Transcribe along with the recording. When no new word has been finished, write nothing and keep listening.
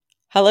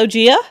Hello,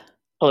 Gia.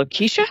 Hello,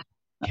 Keisha.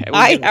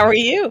 Hi, how are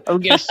you? Are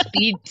we gonna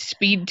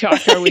speed talk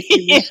our way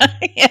through this?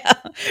 Yeah.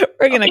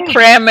 We're going to Okay.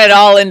 cram it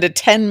all into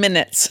 10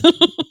 minutes.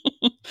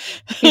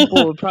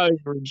 People would probably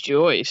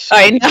rejoice.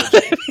 I know.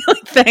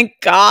 Thank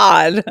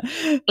God.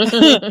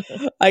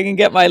 I can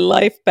get my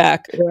life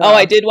back. Oh,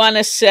 I did want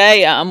to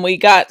say we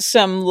got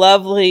some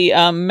lovely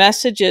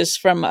messages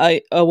from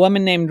a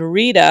woman named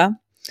Rita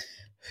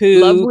who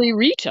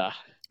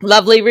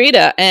Lovely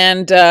Rita.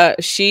 And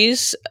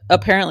she's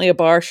apparently a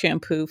bar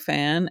shampoo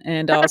fan,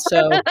 and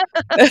also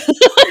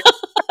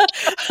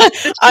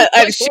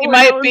she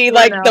might be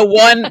like the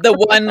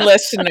one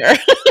listener.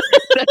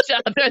 That's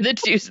out there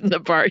that's using the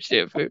bar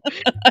shampoo.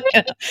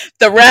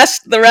 The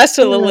rest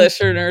of the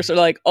listeners are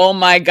like, oh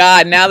my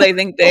God, now they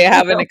think they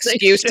have an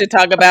excuse to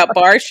talk about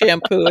bar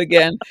shampoo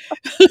again.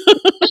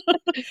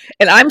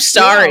 And I'm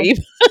sorry.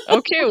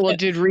 Okay, well,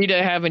 did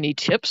Rita have any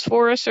tips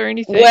for us or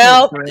anything?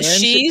 Well,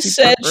 she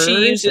said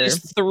she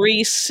uses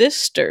Three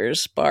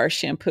Sisters bar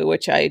shampoo,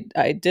 which I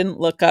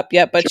didn't look up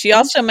yet, but she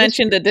also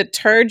mentioned a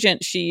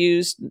detergent she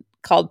used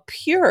called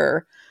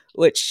Pure,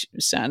 which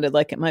sounded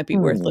like it might be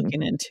worth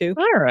looking into.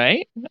 All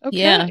right. Okay.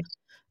 Yeah.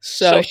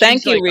 So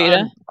thank you,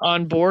 Rita.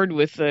 On board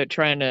with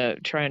trying to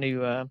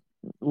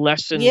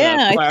lessen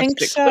the plastic I think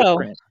so.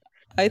 Footprint.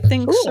 I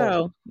think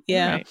so.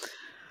 Yeah. Right.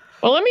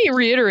 Well, let me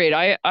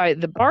reiterate. I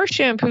the bar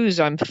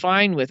shampoos I'm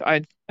fine with.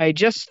 I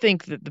just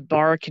think that the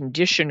bar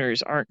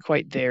conditioners aren't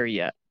quite there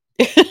yet.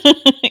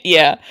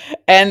 Yeah.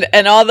 And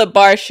all the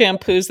bar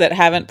shampoos that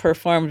haven't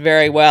performed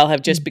very well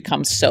have just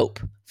become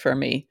soap for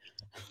me.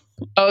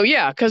 Oh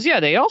yeah, because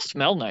they all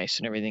smell nice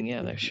and everything.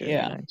 Yeah, they're sure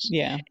nice.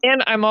 Yeah.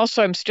 And I'm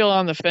still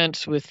on the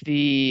fence with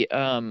the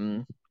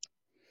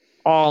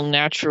all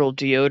natural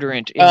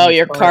deodorant.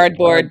 Your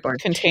cardboard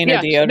container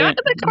deodorant.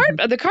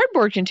 The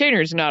cardboard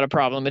container is not a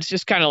problem. It's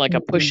just kind of like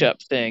a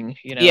push-up thing,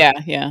 you know. Yeah.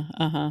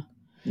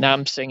 Now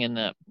I'm singing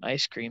that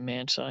Ice Cream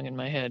Man song in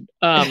my head.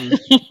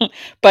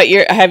 But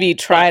have you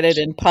tried it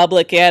in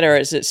public yet, or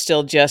is it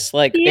still just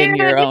like in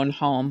your own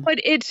home? But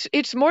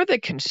it's more the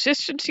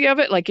consistency of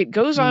it. Like it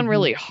goes on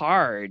really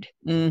hard.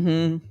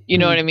 Mm-hmm. You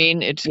know what I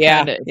mean? It's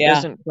it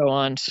doesn't go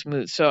on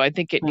smooth. So I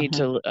think it needs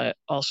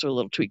also a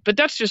little tweak. But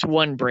that's just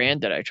one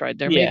brand that I tried.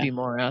 There may be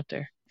more out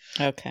there.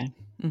 Okay.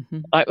 Mm-hmm.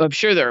 I'm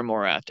sure there are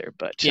more out there,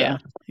 but yeah.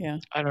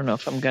 I don't know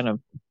if I'm gonna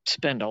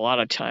spend a lot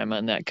of time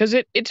on that because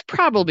it's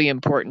probably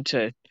important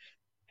to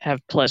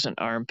have pleasant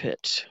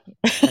armpits.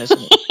 I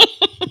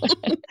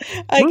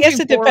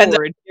guess it depends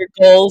on what your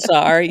goals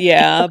are,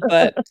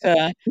 but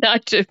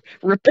not to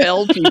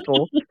repel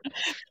people,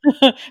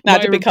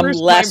 not to become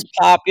less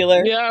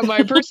popular. Yeah,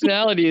 my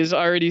personality is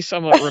already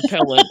somewhat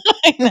repellent.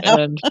 I know.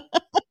 And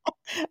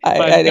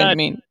I didn't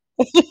mean.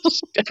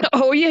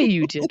 Oh yeah,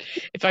 you did.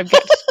 If I've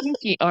got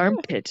stinky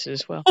armpits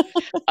as well.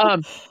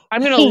 I'm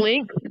going to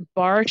link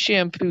bar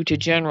shampoo to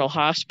General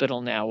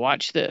Hospital now.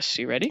 Watch this.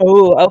 You ready?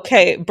 Oh,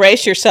 okay.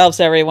 Brace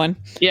yourselves, everyone.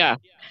 Yeah.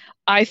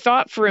 I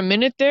thought for a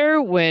minute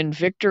there when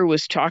Victor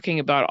was talking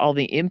about all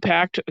the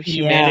impact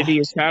humanity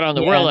has had on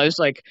the world, I was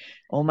like,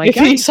 oh my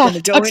God, he's going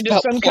to go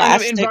into some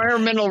kind of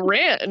environmental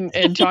rant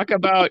and talk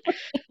about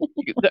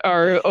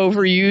our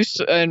overuse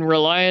and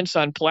reliance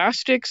on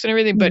plastics and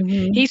everything. But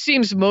he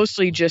seems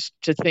mostly just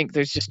to think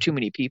there's just too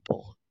many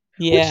people.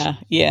 Yeah.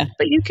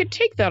 But you could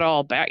take that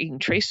all back. You can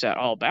trace that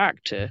all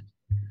back to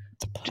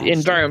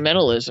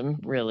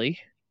environmentalism, really.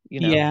 You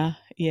know? Yeah.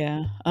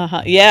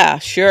 Yeah,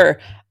 sure.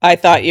 I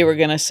thought you were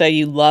going to say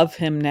you love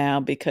him now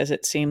because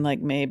it seemed like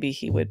maybe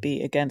he would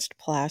be against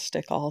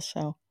plastic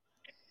also.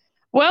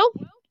 Well,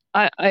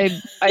 I'm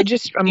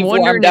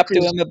wondering up to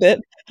him a bit.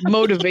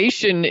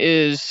 Motivation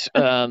is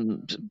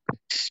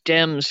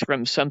stems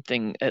from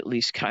something at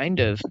least kind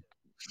of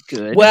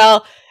good.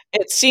 Well,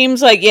 it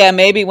seems like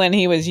maybe when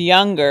he was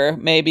younger,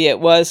 maybe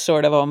it was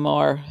sort of a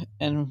more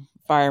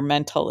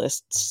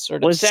environmentalist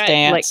sort of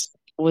stance.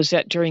 Was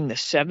that during the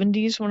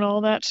 70s when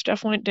all that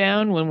stuff went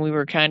down? When we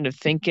were kind of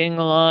thinking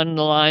along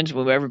the lines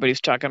where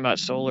everybody's talking about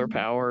solar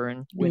power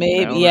and wind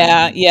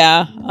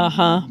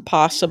power?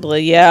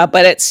 Possibly,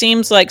 But it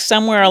seems like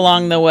somewhere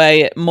along the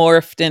way it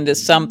morphed into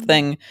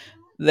something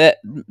that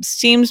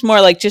seems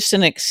more like just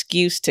an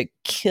excuse to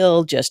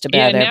kill just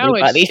about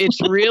everybody. Now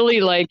it's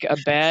really like a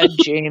bad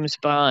James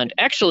Bond.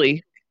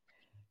 Actually,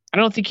 I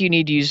don't think you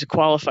need to use the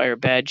qualifier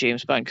bad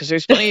James Bond because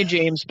there's plenty of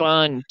James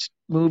Bond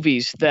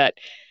movies that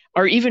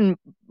are even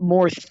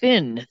more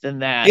thin than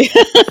that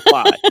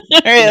plot.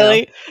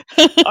 Really?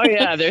 You know? Oh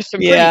yeah, there's some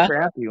pretty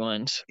crappy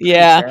ones.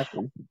 Yeah.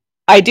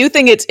 I do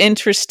think it's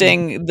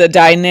interesting the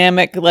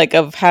dynamic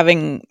of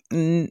having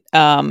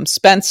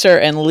Spencer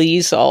and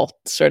Liesl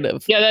sort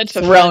of that's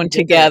thrown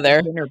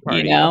together.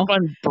 You know, a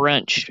fun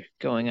brunch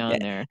going on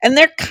there. And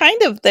they're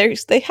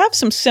they have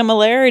some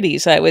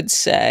similarities, I would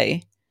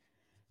say.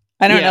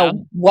 I don't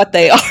know what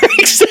they are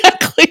exactly.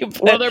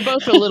 Well, they're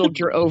both a little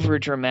over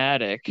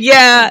dramatic.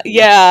 Yeah,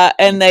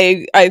 and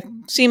I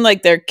seem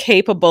like they're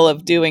capable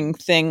of doing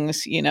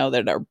things,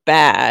 that are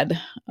bad.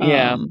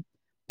 Yeah.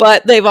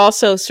 But they've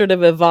also sort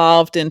of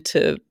evolved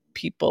into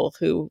people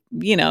who,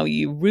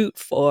 you root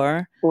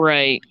for.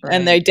 Right.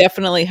 And they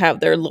definitely have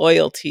their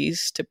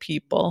loyalties to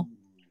people.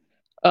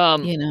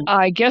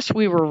 I guess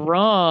we were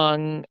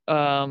wrong.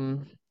 I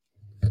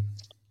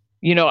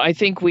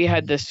think we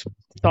had this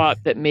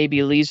thought that maybe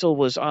Liesl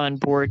was on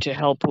board to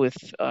help with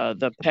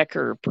the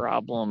pecker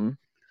problem.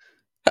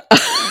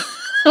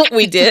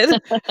 We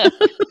did?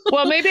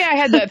 Well, maybe I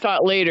had that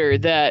thought later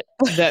that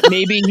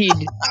maybe he'd...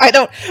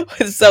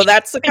 So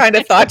that's the kind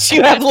of thoughts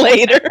you have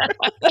later.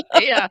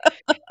 Yeah.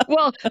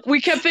 Well,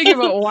 we kept thinking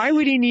about why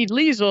would he need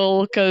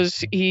Liesl,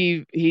 because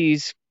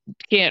he's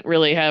can't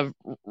really have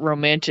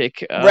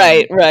romantic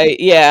right,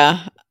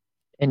 yeah,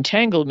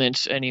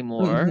 entanglements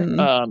anymore,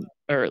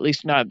 or at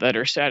least not that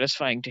are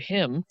satisfying to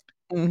him.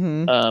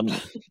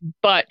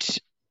 But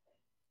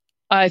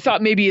I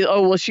thought maybe,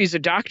 she's a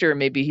doctor,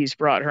 maybe he's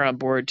brought her on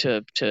board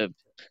to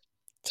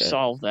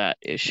solve that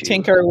issue.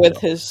 Tinker with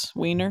his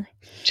wiener.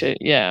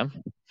 Yeah.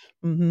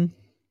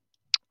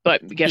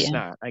 But I guess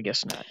not.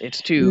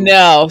 It's too...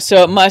 No,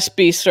 so it must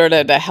be sort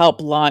of to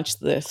help launch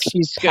this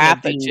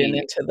pathogen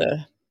into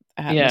the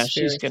atmosphere. Yeah,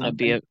 she's going to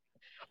be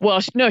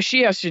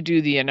she has to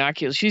do the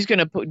inoculation. She's going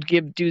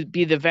to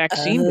be the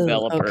vaccine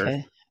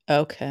developer.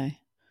 Okay.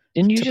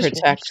 Didn't you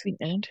just watch the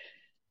end?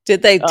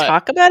 Did they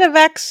talk about a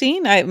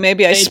vaccine? They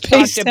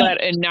talked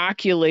about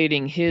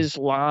inoculating his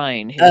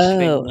line, his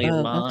family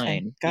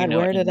line. Okay. God,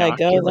 where did I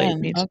go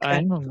then? Okay.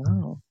 I don't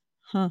know.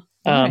 Huh.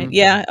 All right.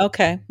 Yeah.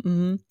 Okay.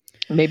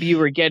 Maybe you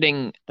were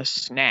getting a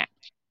snack.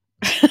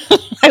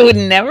 I would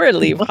never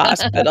leave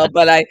hospital,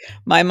 but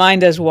my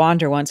mind does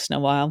wander once in a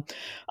while.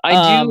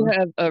 I do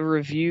have a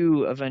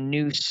review of a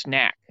new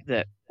snack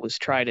that was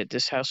tried at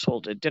this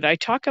household. Did I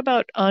talk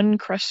about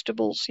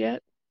Uncrustables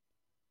yet?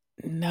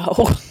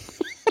 No.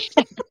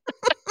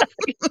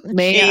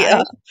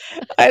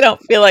 I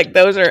don't feel like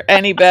those are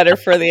any better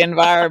for the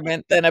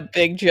environment than a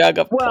big jug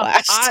of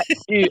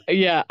plastic.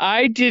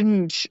 I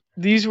didn't.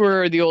 These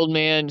were the old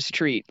man's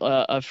treat.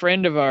 A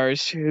friend of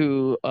ours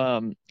who,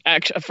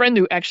 a friend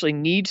who actually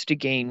needs to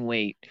gain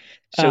weight,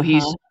 so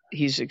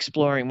he's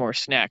exploring more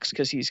snacks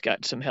because he's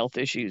got some health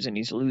issues and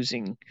he's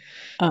losing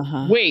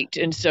weight,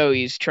 and so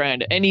he's trying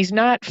to. And he's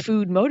not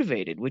food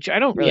motivated, which I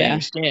don't really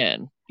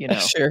understand.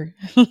 Sure.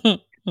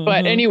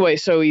 But anyway,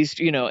 so he's,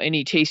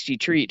 any tasty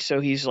treat. So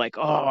he's like,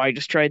 oh, I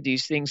just tried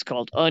these things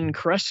called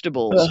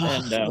Uncrustables.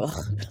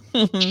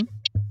 And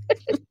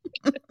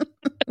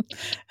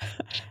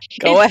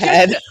go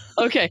ahead.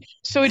 Okay.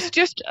 So it's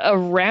just a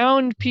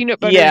round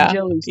peanut butter and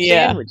jelly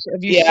sandwich.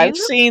 Have you seen them? I've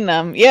seen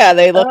them. Yeah,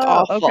 they look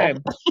awful. Okay.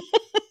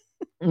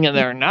 No,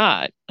 they're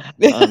not.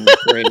 I'm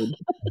afraid.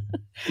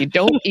 You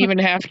don't even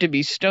have to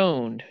be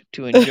stoned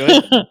to enjoy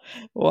them.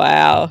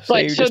 Wow. So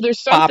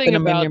there's something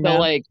about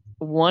the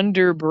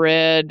Wonder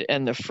Bread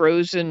and the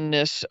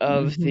frozenness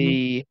of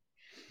the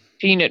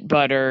peanut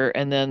butter,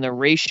 and then the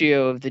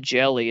ratio of the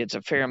jelly. It's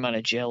a fair amount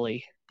of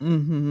jelly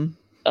to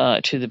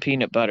the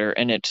peanut butter,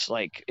 and it's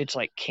like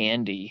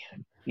candy,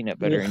 peanut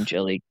butter and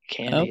jelly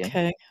candy.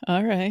 Okay,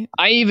 all right.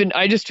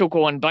 I just took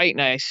one bite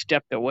and I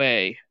stepped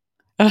away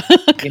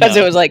because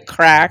it was like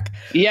crack.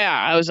 Yeah,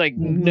 I was like,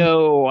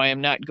 no, I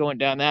am not going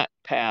down that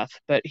path.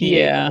 But he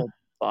ate the whole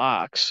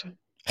box.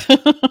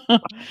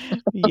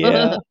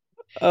 Yeah.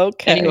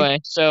 Okay. Anyway,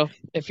 so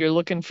if you're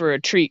looking for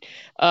a treat,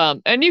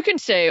 and you can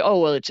say, oh,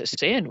 well, it's a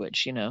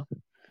sandwich,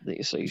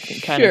 so you can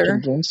kind of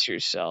convince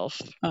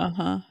yourself.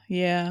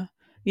 Yeah.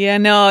 Yeah.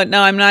 No,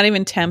 I'm not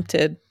even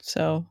tempted.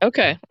 So.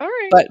 Okay. All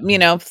right. But,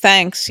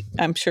 thanks.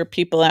 I'm sure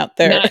people out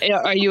there.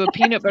 Now, are you a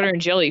peanut butter and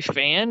jelly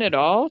fan at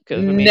all?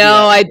 No,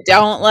 I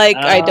don't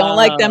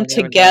like them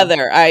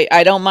together.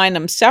 I don't mind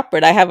them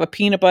separate. I have a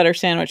peanut butter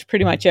sandwich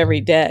pretty much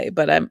every day,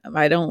 but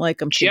I don't like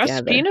them together.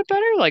 Just peanut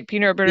butter? Like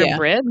peanut butter and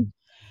bread?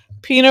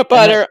 Peanut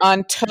butter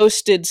on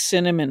toasted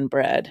cinnamon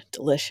bread.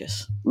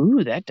 Delicious.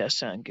 Ooh, that does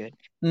sound good.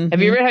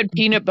 Have you ever had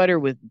peanut butter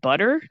with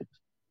butter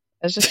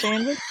as a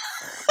sandwich?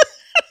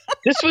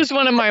 This was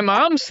one of my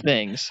mom's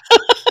things.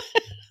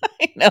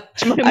 I know.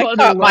 I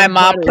caught my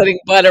mom putting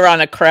butter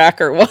on a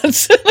cracker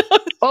once.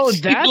 Oh,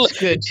 that's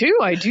good too.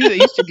 I used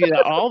to do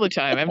that all the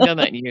time. I haven't done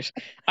that in years.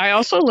 I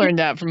also learned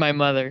that from my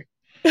mother.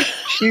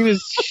 She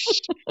was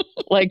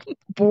like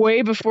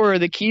way before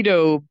the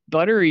keto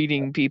butter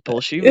eating people.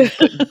 She was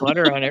putting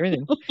butter on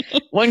everything.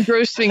 One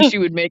gross thing she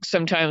would make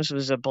sometimes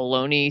was a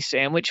bologna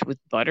sandwich with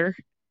butter.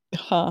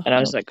 And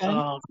I was like,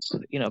 oh,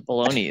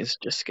 bologna is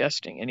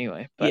disgusting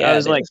anyway. But I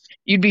was like,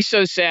 you'd be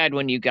so sad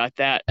when you got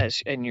that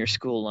as in your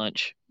school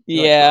lunch.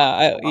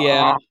 Yeah.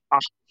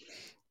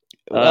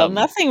 Well,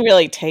 nothing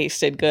really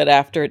tasted good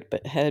after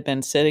it had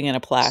been sitting in a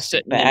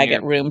plastic bag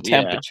at room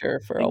temperature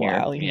for a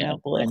while.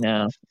 I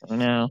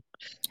know.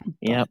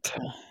 Yep.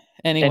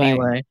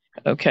 Anyway.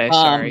 Okay.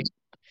 Sorry.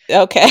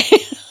 Okay.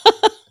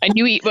 And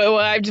you eat? Well,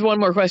 I have just one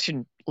more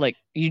question. Like,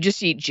 you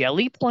just eat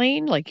jelly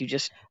plain? Like you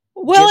just?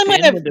 Well, I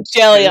might have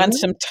jelly on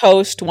some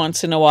toast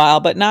once in a while,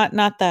 but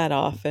not that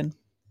often.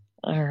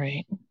 All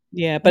right.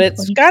 Yeah, but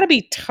it's got to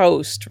be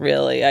toast,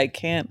 really. I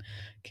can't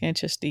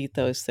just eat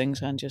those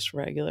things on just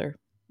regular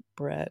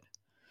bread.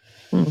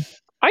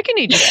 I can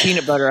eat just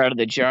peanut butter out of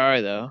the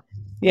jar, though.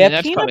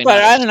 Yeah, peanut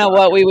butter. I don't know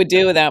what we would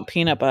do without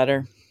peanut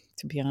butter,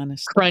 to be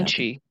honest.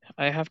 Crunchy.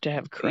 I have to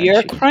have crunchy. You're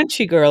a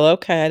crunchy girl.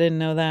 Okay, I didn't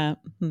know that.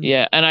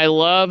 Yeah, and I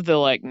love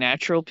the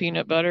natural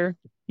peanut butter.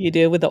 You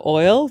do with the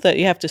oil that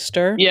you have to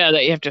stir? Yeah,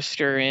 that you have to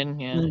stir in.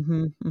 Yeah.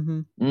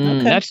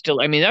 Okay. That's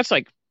still. I mean, that's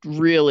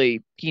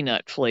really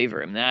peanut flavor,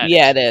 and that.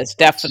 Yeah, it is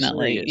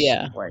definitely.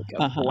 Yeah, like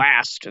a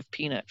blast of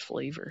peanut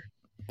flavor.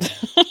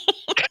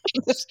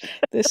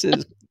 This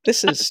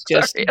is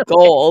just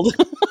gold.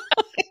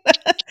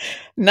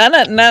 None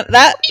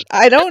that.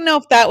 I don't know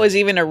if that was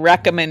even a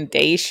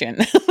recommendation.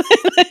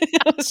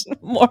 It was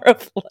more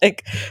of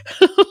like.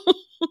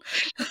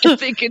 I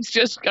think it's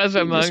just because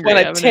I'm hungry.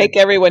 I want to take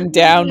everyone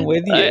down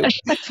with you. I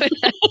haven't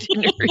had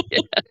dinner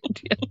yet.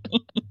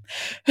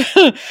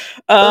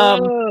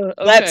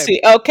 Let's see.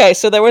 Okay,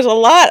 so there was a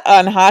lot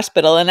on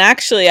hospital, and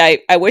actually,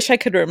 I wish I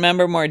could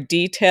remember more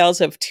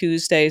details of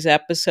Tuesday's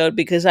episode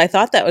because I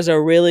thought that was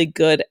a really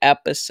good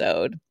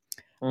episode.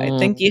 I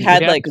think you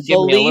had like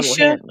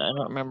Felicia. I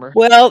don't remember.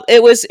 Well,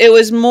 it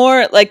was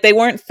more like they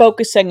weren't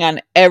focusing on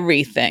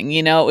everything.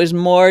 It was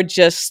more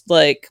just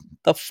like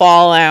the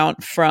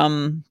fallout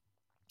from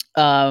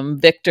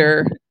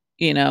Victor,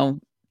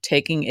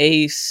 taking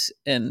Ace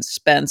and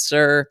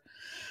Spencer.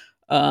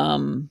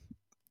 And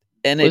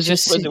was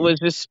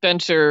this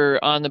Spencer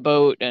on the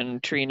boat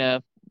and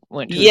Trina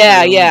went to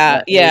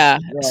yeah.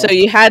 So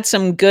you had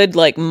some good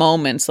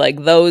moments,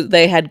 like those.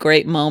 They had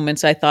great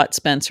moments. I thought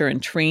Spencer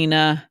and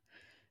Trina,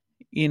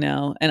 and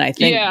I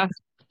think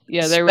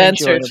they were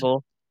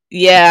enjoyable.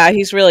 Yeah,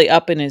 he's really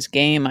up in his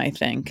game, I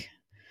think.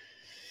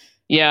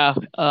 Yeah,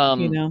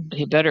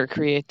 he better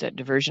create that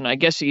diversion. I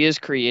guess he is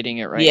creating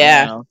it right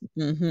now.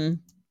 Mm-hmm.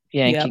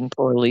 Yanking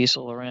poor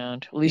Liesl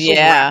around. Liesl's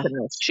wrapping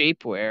a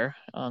shapewear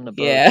on the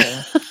boat.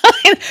 Yeah.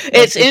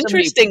 It's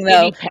interesting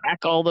though. Did he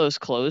pack all those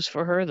clothes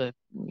for her?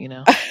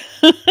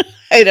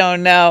 I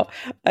don't know,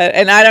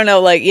 and I don't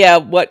know,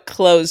 what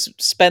clothes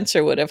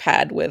Spencer would have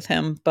had with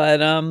him,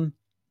 but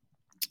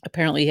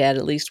apparently he had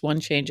at least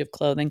one change of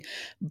clothing.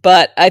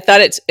 But I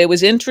thought it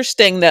was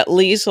interesting that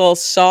Liesl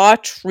saw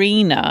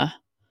Trina,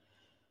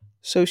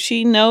 so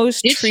she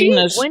knows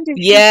Trina's. When did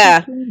she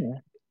see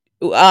Trina?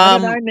 How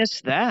did I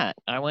miss that?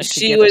 I went to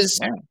get a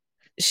snack.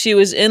 She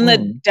was in the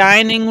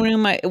dining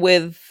room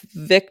with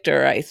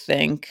Victor, I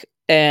think,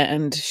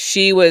 and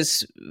she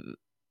was.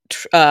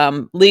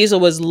 Liesl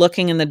was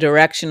looking in the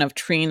direction of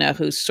Trina,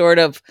 who sort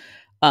of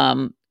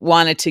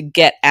wanted to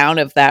get out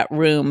of that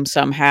room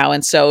somehow,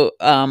 and so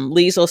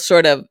Liesl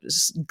sort of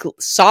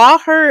saw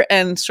her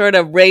and sort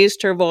of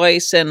raised her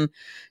voice and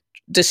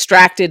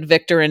distracted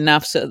Victor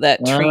enough so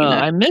that Trina.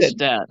 I missed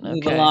that.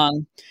 Move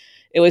along.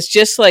 It was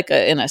just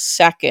in a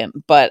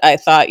second, but I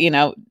thought,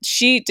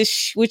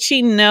 would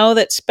she know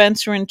that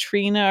Spencer and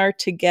Trina are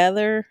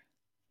together?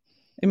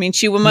 I mean,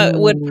 she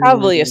would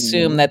probably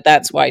assume that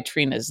that's why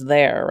Trina's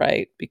there,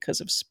 right?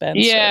 Because of Spencer.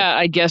 Yeah,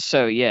 I guess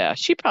so. Yeah,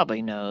 she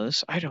probably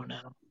knows. I don't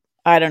know.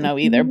 I don't know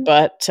either,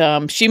 but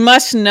she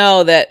must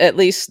know that at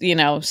least,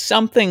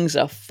 something's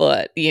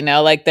afoot,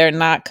 they're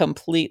not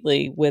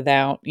completely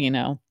without,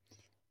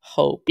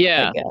 hope,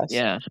 I guess.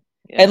 Yeah.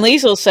 And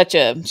Liesl's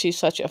she's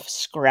such a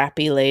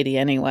scrappy lady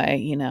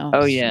anyway,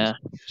 Oh yeah,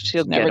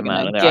 she'll get him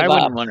out of there. I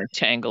wouldn't want to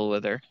tangle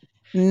with her.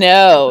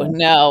 No,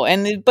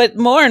 but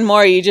more and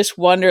more you just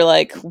wonder,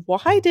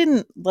 why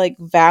didn't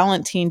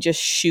Valentine just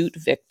shoot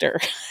Victor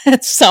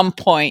at some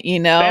point?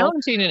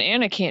 Valentine and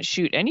Anna can't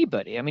shoot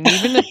anybody. I mean,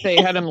 even if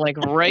they had him with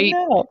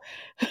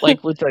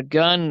a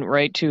gun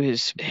right to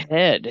his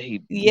head,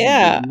 he'd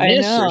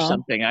miss or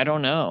something. I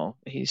don't know.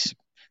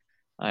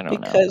 I don't know.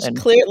 Because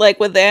clear,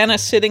 with Anna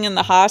sitting in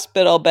the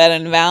hospital bed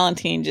and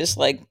Valentine just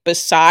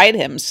beside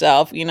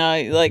himself,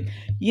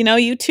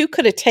 you two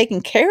could have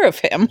taken care of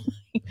him.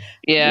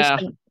 Yeah.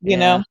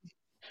 No,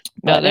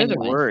 they're the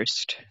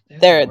worst.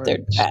 They're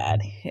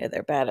bad. Yeah,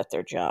 they're bad at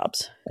their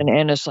jobs. And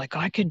Anna's like,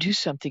 I can do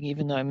something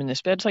even though I'm in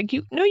this bed. It's like,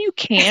 you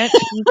can't.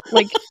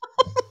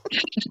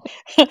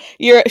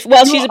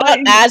 She's about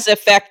as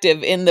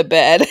effective in the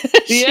bed.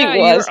 Yeah,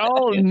 you're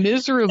all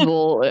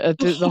miserable.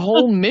 The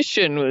whole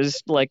mission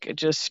was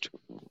just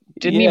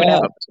didn't even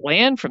have a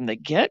plan from the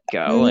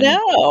get-go.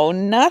 No,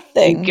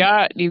 nothing.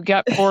 You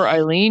got poor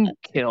Eileen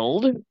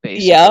killed,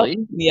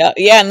 basically. Yeah,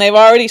 and they've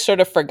already sort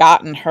of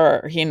forgotten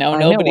her.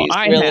 Nobody's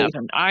really.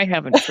 I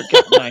haven't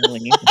forgotten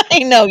Eileen. I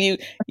know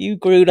you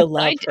grew to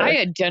love her. I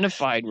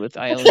identified with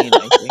Eileen,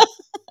 I think.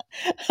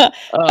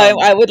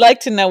 I would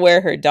like to know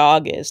where her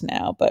dog is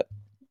now, but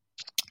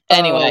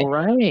anyway. Oh,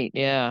 right,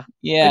 yeah.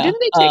 But didn't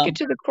they take it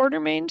to the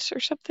Quartermains or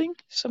something?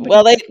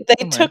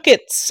 They took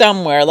it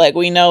somewhere.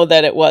 We know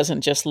that it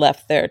wasn't just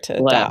left there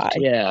to die.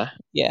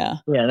 Yeah,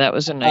 that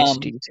was a nice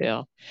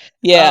detail.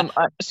 Yeah.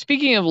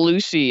 Speaking of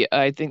Lucy,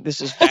 I think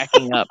this is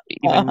backing up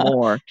even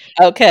more.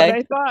 Okay. But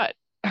I thought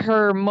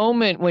her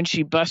moment when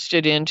she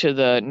busted into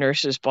the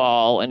nurses'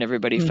 ball and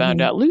everybody found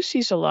out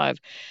Lucy's alive.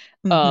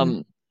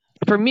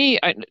 For me,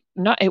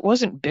 it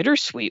wasn't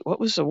bittersweet. What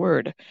was the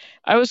word?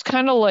 I was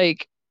kind of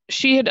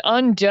she had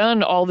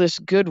undone all this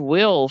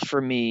goodwill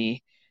for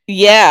me.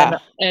 Yeah.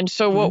 And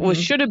so what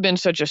Mhm. should have been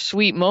such a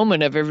sweet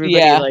moment of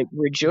everybody like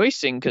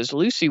rejoicing because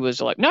Lucy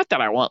was like, not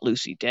that I want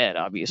Lucy dead,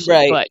 obviously,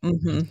 Right.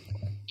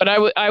 but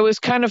I was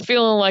kind of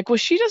feeling like, well,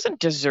 she doesn't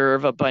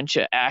deserve a bunch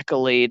of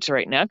accolades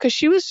right now because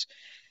she was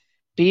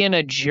being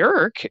a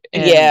jerk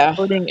and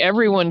putting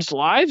everyone's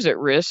lives at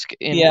risk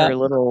in her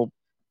little,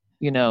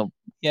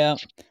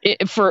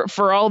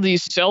 for all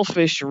these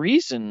selfish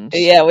reasons.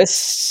 Yeah, it was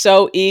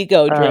so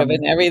ego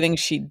driven, everything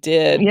she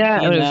did.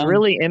 Yeah, it was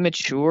really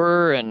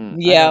immature,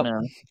 and I don't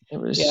know. It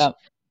was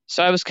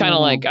so I was kind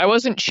of like, I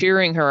wasn't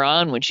cheering her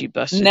on when she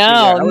busted through there.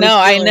 I was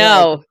I feeling like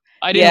know.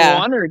 I didn't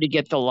want her to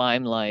get the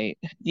limelight.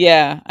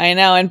 Yeah, I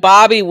know. And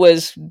Bobby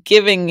was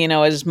giving,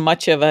 as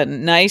much of a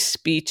nice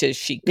speech as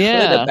she could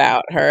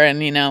about her.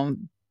 And,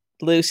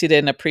 Lucy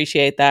didn't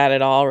appreciate that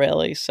at all,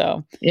 really.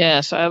 So,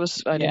 so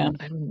I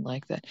didn't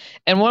like that.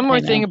 And one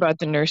more thing about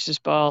the nurses'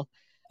 ball.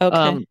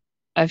 Okay.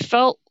 I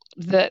felt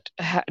that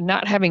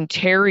not having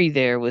Terry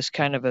there was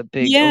kind of a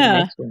big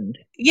omission.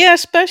 Yeah,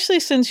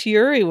 especially since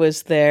Yuri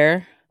was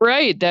there.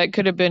 Right, that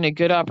could have been a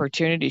good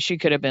opportunity. She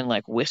could have been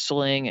like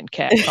whistling and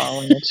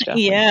catcalling and stuff.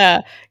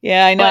 Yeah,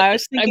 I know. But I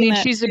was thinking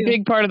that she's too. a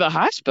big part of the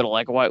hospital.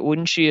 Like, why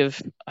wouldn't she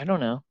have? I don't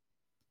know.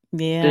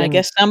 Yeah, I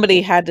guess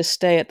somebody had to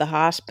stay at the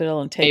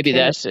hospital and take maybe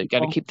care that's of it.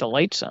 Got to keep the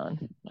lights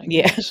on. I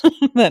guess.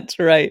 That's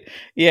right.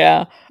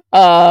 Yeah.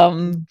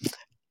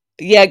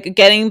 Yeah,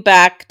 getting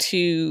back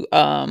to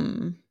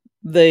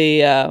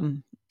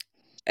the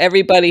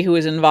everybody who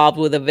was involved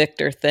with the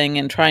Victor thing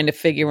and trying to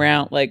figure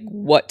out like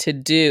what to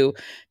do.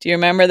 Do you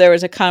remember there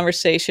was a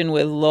conversation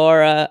with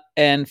Laura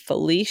and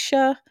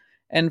Felicia?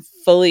 And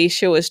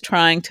Felicia was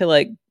trying to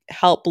like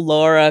help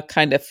Laura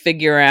kind of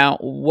figure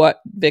out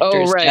what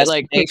Victor's destination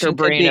like pick her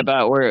brain could be.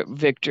 about where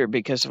Victor,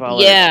 because of all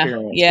her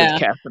experience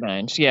with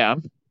Caffernines.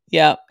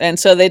 Yeah. And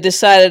so they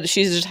decided,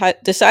 she's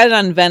decided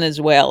on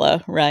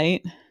Venezuela,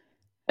 right?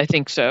 I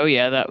think so.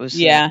 Yeah, that was.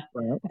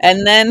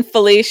 And then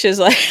Felicia's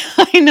like,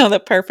 I know the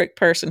perfect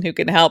person who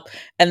can help.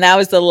 And that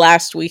was the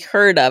last we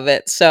heard of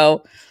it.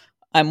 So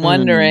I'm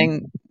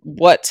wondering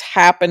what's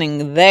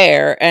happening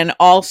there. And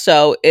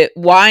also,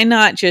 why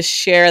not just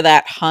share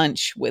that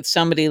hunch with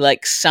somebody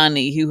like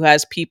Sonny, who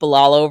has people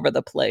all over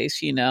the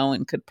place,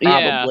 and could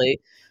probably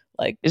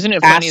like, isn't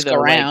it ask funny though?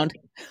 Around.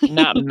 Like,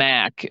 not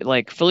Mac,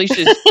 like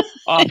Felicia's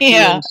off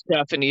doing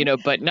stuff, and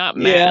but not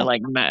Mac.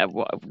 Like Mac,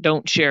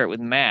 don't share it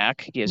with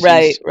Mac.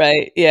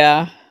 Right.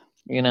 Yeah.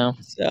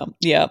 So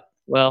yeah.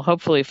 Well,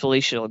 hopefully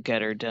Felicia will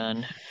get her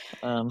done.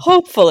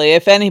 Hopefully,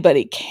 if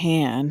anybody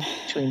can.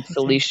 Between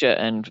Felicia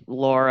and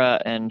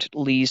Laura and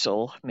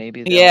Liesl,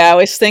 maybe. Yeah, I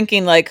was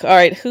thinking like, all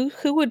right, who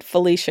would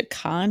Felicia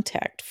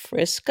contact?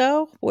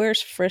 Frisco?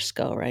 Where's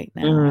Frisco right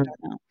now? I don't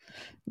know.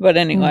 But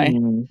anyway,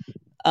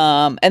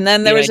 and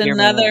then there was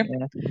another.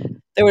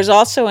 There was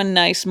also a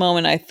nice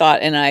moment, I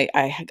thought, and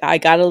I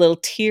got a little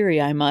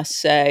teary, I must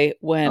say,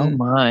 when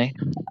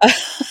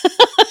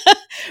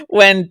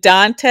when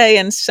Dante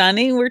and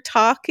Sonny were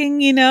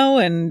talking,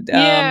 and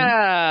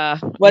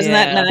wasn't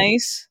that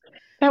nice?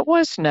 That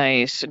was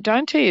nice.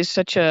 Dante is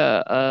such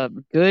a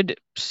good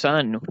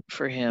son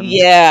for him.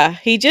 Yeah,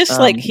 he just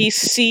like he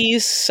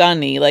sees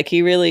Sonny, like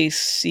he really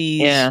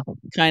sees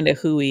kind of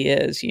who he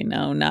is,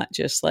 not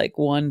just like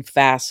one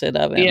facet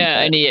of him. Yeah,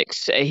 and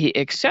he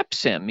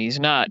accepts him. He's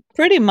not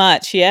pretty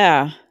much,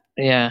 yeah.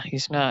 Yeah,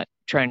 he's not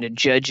trying to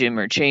judge him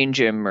or change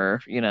him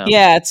or.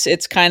 Yeah,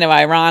 it's kind of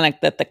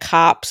ironic that the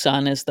cop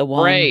son is the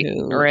one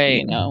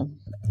who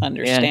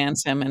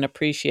understands him and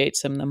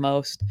appreciates him the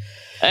most.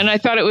 And I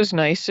thought it was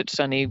nice that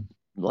Sonny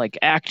like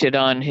acted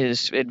on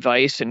his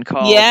advice and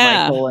called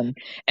Michael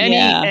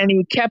and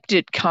he kept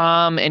it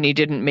calm and he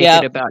didn't make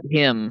it about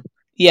him.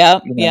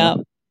 Yeah,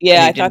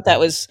 I thought that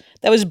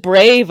was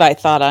brave, I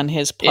thought, on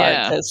his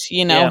part, because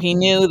he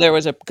knew there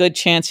was a good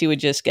chance he would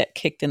just get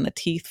kicked in the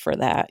teeth for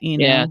that.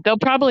 Yeah, they'll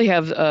probably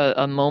have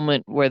a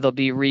moment where they'll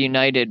be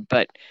reunited,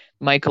 but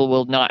Michael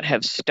will not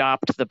have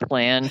stopped the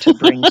plan to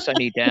bring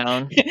Sonny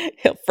down.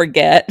 He'll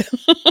forget.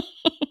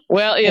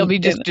 Well, he'll be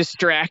just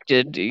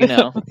distracted,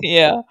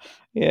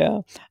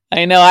 Yeah.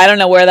 I know. I don't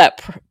know where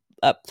that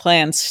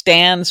plan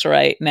stands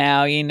right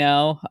now,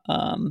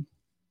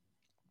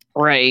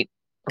 Right.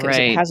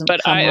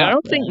 But I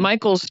don't think really.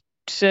 Michael's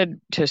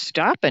said to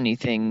stop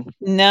anything.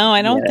 No,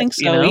 I don't think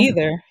so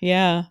either.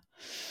 Yeah.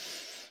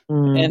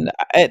 And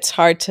it's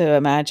hard to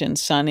imagine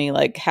Sonny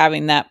like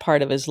having that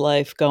part of his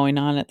life going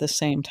on at the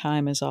same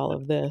time as all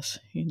of this,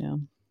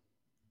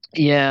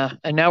 Yeah,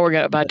 and now we're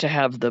about to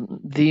have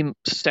the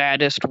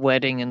saddest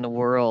wedding in the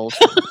world.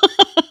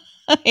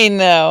 I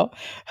know.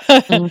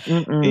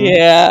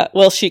 Yeah.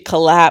 Will she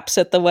collapse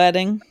at the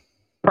wedding?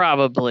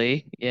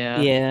 Probably.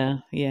 Yeah.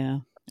 Yeah.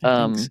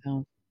 I think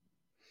so.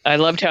 I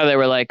loved how they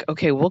were like,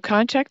 okay, we'll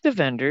contact the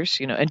vendors,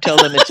 and tell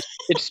them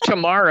it's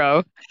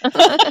tomorrow.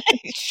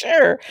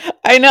 Sure.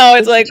 I know.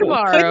 It's like,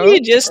 tomorrow. Couldn't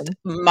you just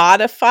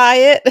modify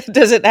it?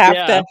 Does it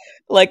have to,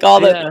 like, all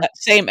the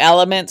same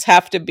elements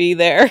have to be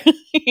there?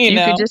 you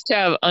could just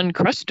have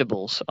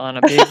Uncrustables on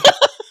a big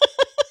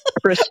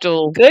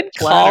crystal good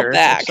platter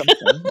callback. or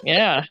something.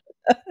 Yeah.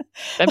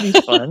 That'd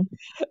be fun.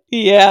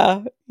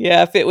 Yeah.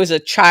 If it was a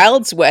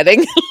child's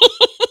wedding.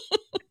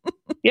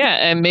 Yeah,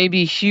 and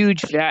maybe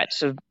huge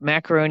vats of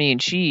macaroni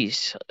and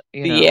cheese,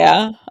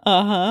 Yeah.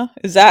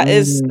 Is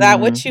that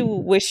what you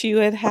wish you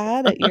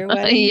had at your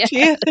wedding, Yes.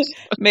 Gia?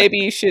 Maybe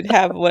you should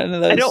have one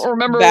of I those don't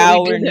remember what we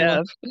vow did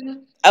renewal.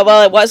 have.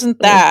 Well, it wasn't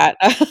that.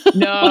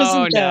 No,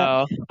 Wasn't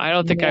that. no. I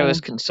don't think I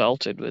was No.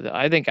 consulted with it.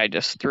 I think I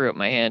just threw up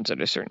my hands at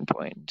a certain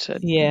point and said,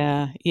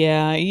 Yeah.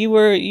 You "Do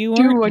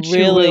weren't what you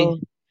really will."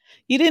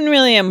 you didn't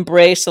really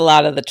embrace a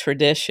lot of the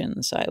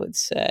traditions, I would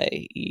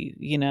say.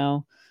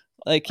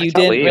 Like I you thought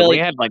didn't we really.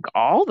 had like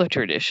all the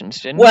traditions,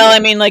 didn't Well, we? I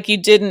mean, like you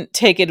didn't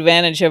take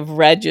advantage of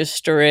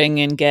registering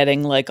and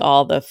getting like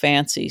all the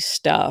fancy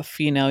stuff,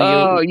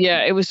 Oh,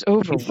 yeah, it was you,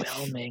 f-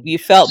 overwhelming. you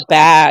It was felt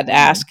bad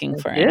overwhelming. asking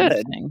I for did.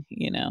 anything.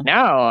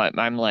 Now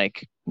I'm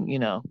like,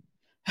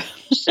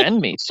 send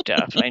me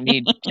stuff. I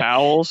need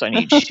towels. I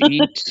need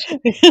sheets.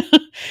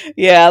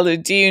 Yeah,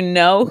 do you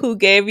know who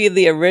gave you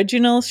the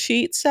original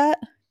sheet set?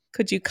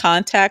 Could you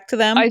contact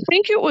them? I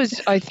think it was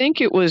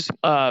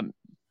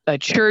a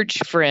church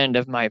friend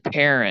of my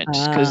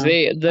parents because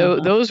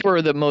those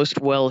were the most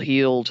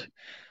well-heeled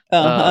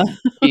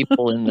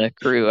people in the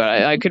crew.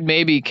 I could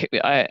maybe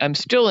I'm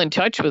still in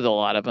touch with a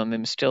lot of them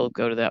and still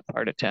go to that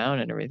part of town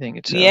and everything.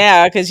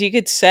 Yeah, because you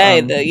could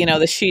say that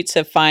the sheets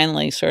have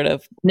finally sort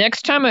of.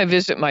 Next time I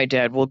visit my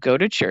dad, we'll go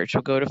to church.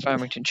 We'll go to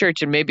Farmington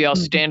Church, and maybe I'll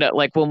stand up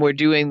like when we're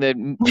doing the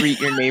greet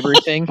your neighbor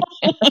thing.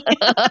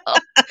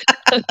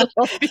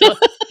 I'll be like,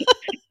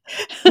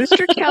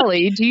 Mr.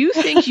 Kelly, do you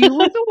think you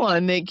were the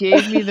one that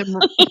gave me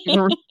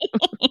the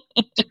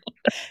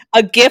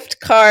A gift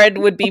card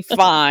would be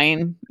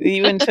fine,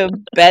 even to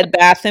Bed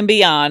Bath and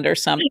Beyond or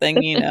something,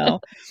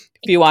 if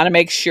you want to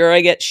make sure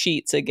I get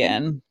sheets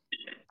again.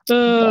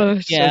 Oh,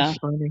 yeah. So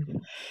funny.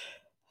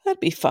 That'd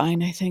be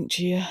fine, I think,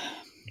 Gia.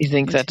 You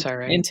think that's all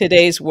right? In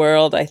today's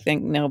world, I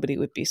think nobody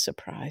would be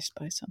surprised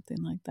by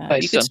something like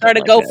that. You could start a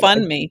like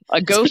GoFundMe.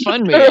 A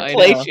GoFundMe to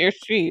replace your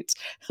sheets.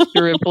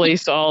 To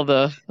replace all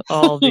the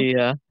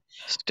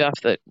stuff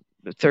that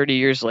 30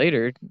 years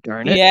later,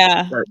 darn it.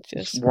 Yeah.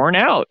 Just worn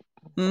out.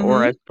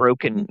 Or I've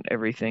broken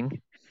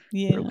everything.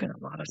 Yeah. Broken a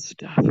lot of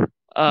stuff.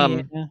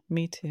 Yeah,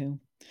 me too.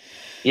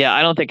 Yeah,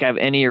 I don't think I have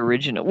any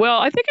original. Well,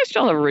 I think I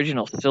still have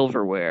original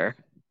silverware.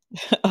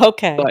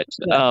 Okay. But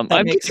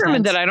I've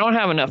determined that I don't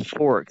have enough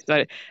forks.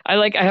 I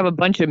have a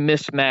bunch of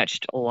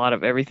mismatched a lot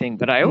of everything,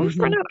 but I always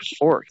run out of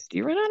forks. Do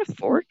you run out of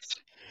forks?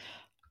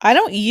 I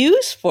don't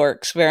use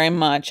forks very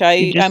much.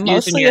 I'm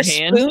mostly a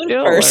spoon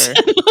person.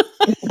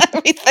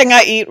 Everything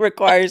I eat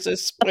requires a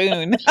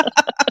spoon.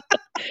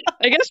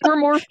 I guess we're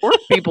more fork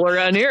people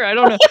around here. I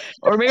don't know.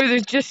 Or maybe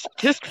there's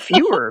just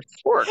fewer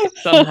forks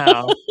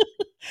somehow.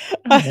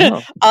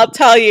 I'll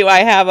tell you, I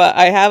have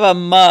a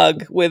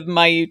mug with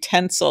my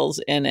utensils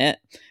in it,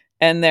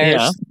 and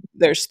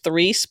there's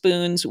 3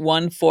 spoons,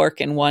 1 fork,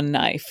 and 1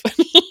 knife.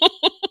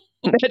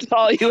 That's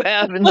all you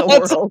have in the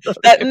world.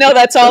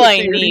 That's all I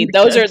need.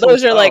 Those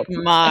are like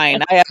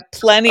mine. I have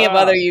plenty of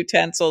other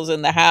utensils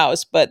in the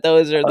house, but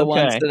those are the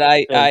ones that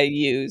I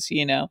use.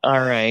 All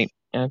right.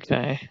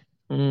 Okay.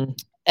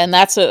 And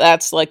that's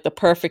like the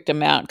perfect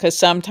amount, because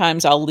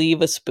sometimes I'll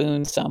leave a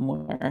spoon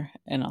somewhere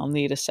and I'll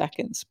need a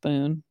second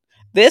spoon.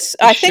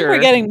 I think we're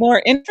getting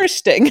more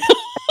interesting.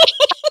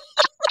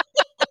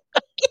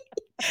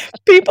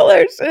 People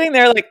are sitting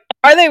there like,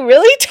 are they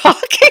really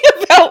talking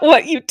about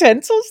what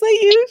utensils they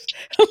use?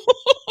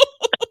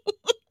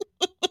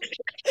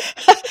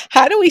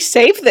 How do we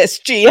save this,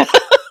 Gia?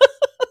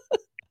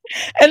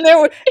 And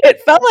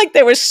it felt like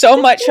there was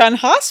so much on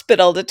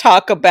hospital to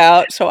talk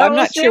about. So I'm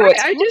not sure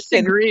what's I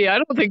disagree. I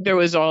don't think there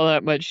was all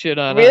that much shit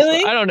on really?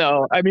 Hospital. I don't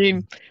know. I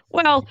mean,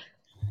 well,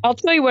 I'll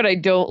tell you what I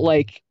don't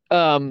like.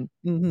 I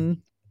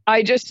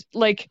just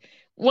like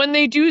when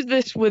they do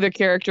this with a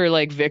character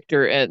like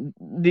Victor, and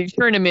they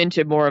turn him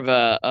into more of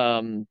a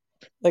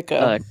like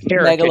a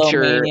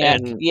caricature,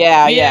 and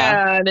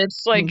and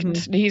it's like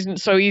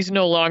he's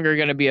no longer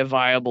going to be a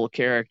viable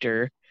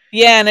charactor.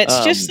 Yeah, and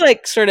it's just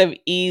like sort of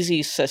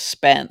easy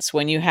suspense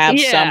when you have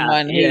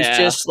someone who's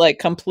just like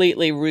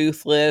completely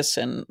ruthless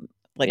and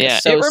like a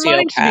sociopath. It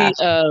reminds me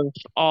of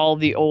all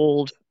the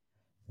old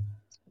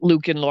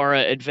Luke and Laura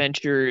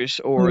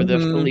adventures, or the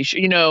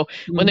Felicia,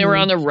 when they were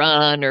on the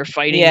run or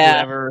fighting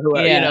whoever,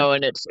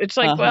 and it's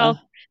like, well,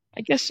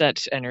 I guess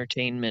that's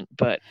entertainment,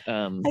 but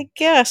I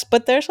guess,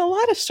 but there's a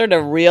lot of sort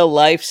of real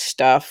life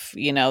stuff,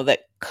 that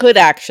could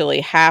actually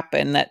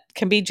happen that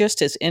can be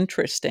just as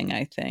interesting,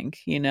 I think,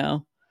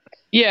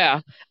 Yeah,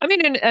 I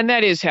mean, and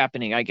that is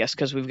happening, I guess,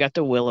 because we've got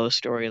the Willow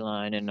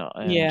storyline and all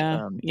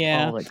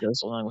that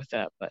goes along with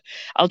that. But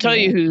I'll tell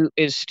you who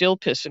is still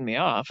pissing me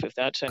off, if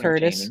that's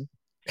entertaining. Curtis.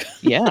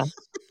 Yeah.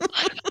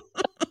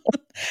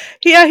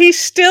 Yeah, he's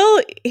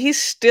still.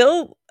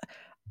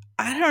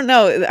 I don't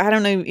know. I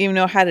don't even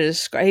know how to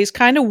describe. He's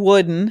kind of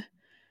wooden.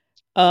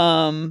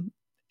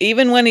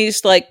 Even when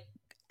he's like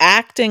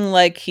acting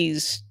like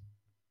he's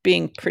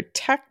being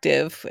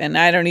protective, and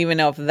I don't even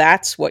know if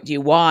that's what you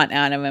want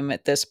out of him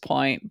at this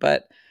point,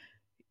 but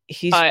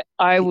he's Go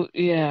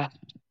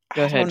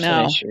ahead,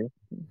 finish.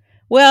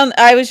 Well,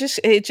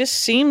 it just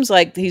seems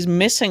like he's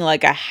missing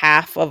like a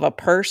half of a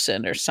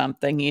person or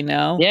something, you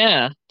know?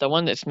 Yeah, the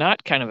one that's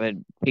not kind of a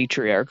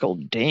patriarchal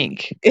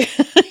dink.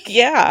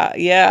 Yeah,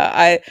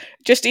 yeah.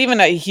 Just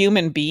even a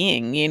human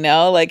being, you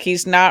know? Like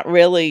he's not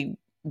really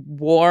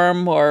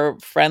warm or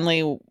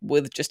friendly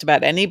with just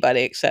about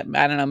anybody except,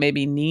 I don't know,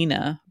 maybe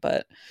Nina,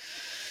 but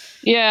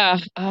yeah,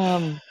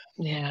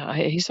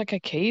 he's like a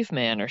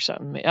caveman or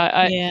something.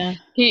 yeah.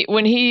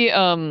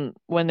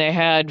 When they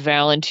had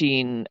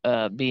Valentine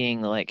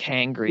being like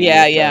hangry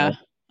Yeah.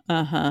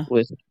 Uh-huh.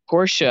 with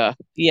Portia,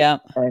 Yeah.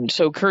 and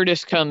so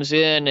Curtis comes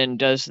in and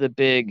does the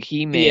big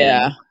He-Man,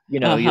 Yeah.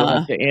 you'll have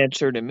Uh-huh. to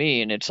answer to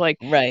me, and it's like,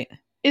 Right.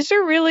 is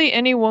there really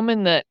any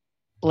woman that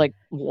like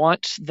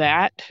wants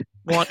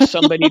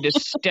somebody to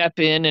step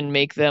in and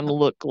make them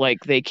look like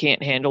they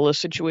can't handle a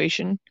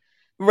situation?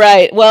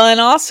 Right. Well, and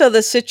also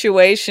the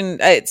situation,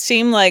 it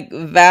seemed like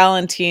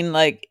Valentine,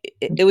 like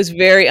it was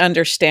very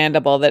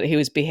understandable that he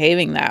was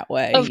behaving that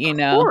way, Of you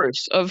know?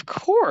 of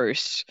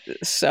course.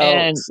 So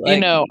And, it's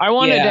like, I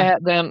wanted to yeah,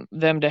 have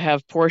them to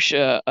have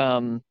Portia,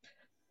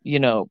 you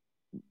know,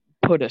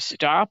 put a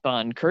stop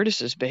on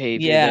Curtis's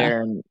behavior yeah.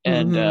 there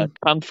and Hmm.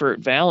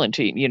 comfort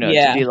Valentine, to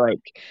Yeah. be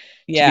like to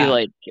be Yeah.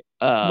 like,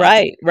 uh,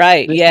 Right.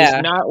 "This is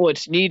Yeah. not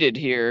what's needed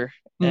here,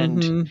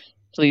 and Hmm.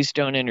 please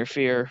don't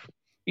interfere."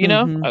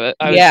 Hmm.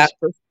 I was Yeah. just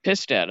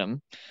pissed at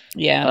him.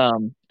 Yeah.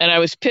 And I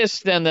was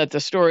pissed then that the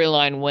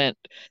storyline went,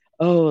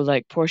 "Oh,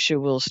 like Portia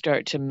will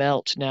start to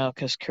melt now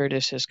because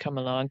Curtis has come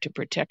along to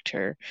protect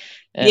her."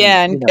 And,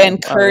 Yeah. And I was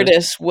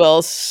Curtis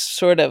will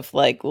sort of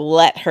like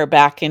let her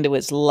back into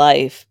his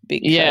life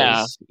yeah,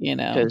 because, you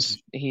know, because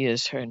he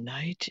is her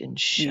knight in yeah.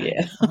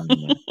 shining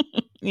armor.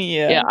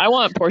 Yeah, Yeah. I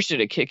want Portia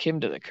to kick him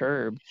to the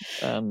curb.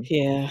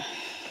 Yeah. I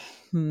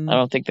Hmm.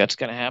 don't think that's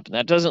gonna happen.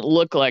 That doesn't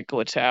look like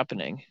what's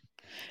happening.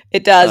 It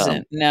Um,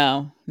 doesn't.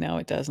 No. No,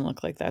 it doesn't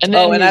look like that. and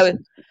Oh, then and I his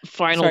was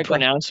final sorry, go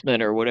ahead.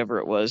 pronouncement or whatever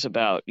it was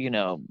about,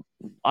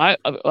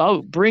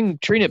 I'll bring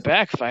Trina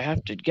back if I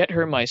have to get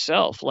her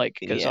myself, like,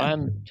 because 'cause Yeah.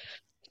 I'm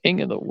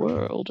king of the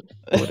world,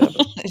 or whatever.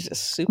 He's a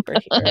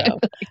superhero.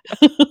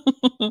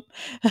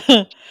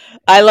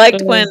 I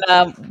liked when,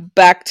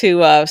 back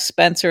to,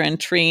 Spencer and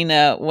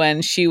Trina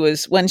when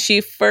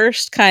she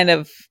first kind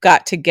of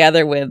got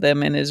together with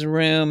him in his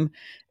room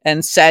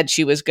and said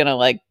she was gonna,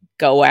 like,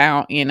 go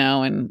out, you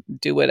know, and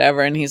do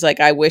whatever, and he's like,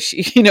 "I wish,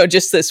 you know,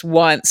 just this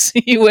once,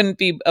 you wouldn't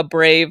be a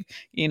brave,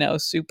 you know,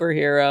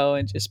 superhero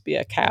and just be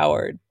a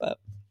coward," but,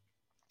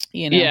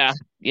 you know. Yeah,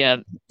 yeah,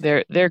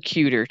 they're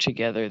cuter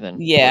together than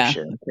Yeah.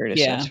 Portia and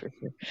Curtis, that's Yeah. for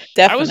sure.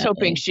 I was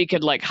hoping Definitely. she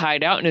could, like,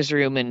 hide out in his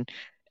room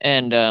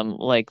and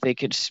like, they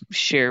could s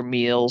share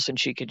meals, and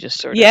she could just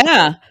sort of,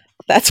 Yeah.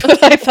 That's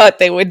what I thought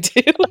they would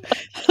do.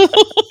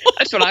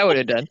 that's what I would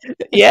have done.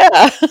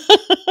 Yeah.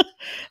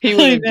 He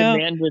would I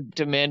have know.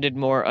 demanded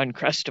more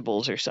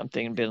Uncrustables or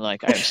something and been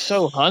like, "I'm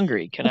so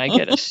hungry. Can I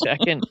get a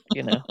second?"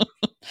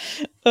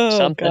 Oh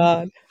Something.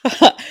 god.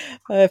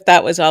 If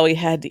that was all we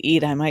had to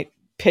eat, I might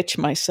pitch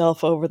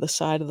myself over the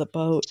side of the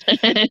boat.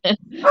 And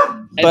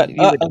But, you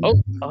would,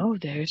 uh-oh, "Oh,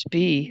 there's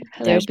B.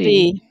 Hello, there's B.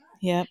 B.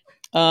 Yep.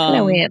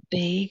 Hello, Aunt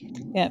B."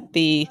 Yeah,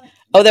 B.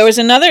 Oh, there was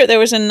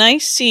a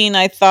nice scene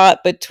I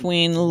thought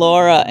between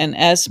Laura and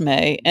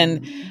Esme,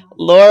 and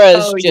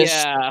Laura's Oh,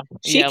 just yeah.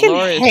 she Yeah, can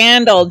Laura's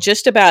handle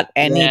just about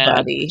yeah,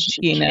 anybody,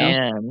 she you know?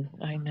 can.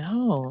 I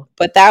know.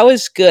 But that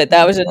was good.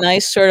 That was a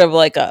nice sort of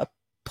like a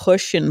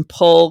push and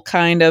pull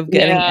kind of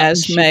getting Yeah, and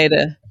Esme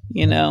to,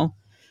 you know,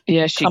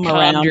 she come calmed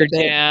around her a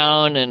bit.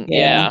 down and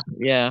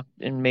Yeah,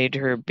 and made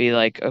her be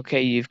like,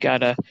 "Okay,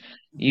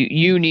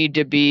 you need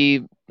to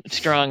be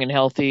strong and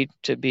healthy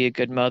to be a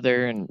good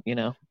mother," and,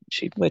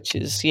 she which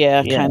is,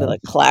 yeah, yeah, kind of the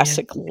yeah,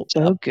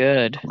 so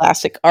good.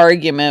 classic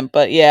argument,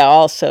 but yeah,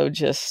 also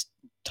just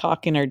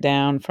talking her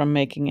down from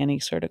making any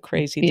sort of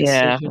crazy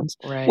Yeah, decisions,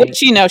 right.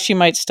 which, you know, she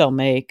might still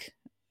make.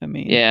 I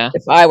mean, Yeah,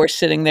 if I were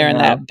sitting I there in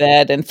know. that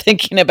bed and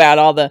thinking about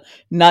all the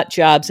nut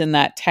jobs in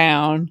that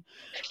town.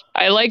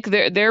 I like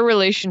their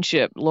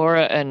relationship.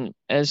 Laura and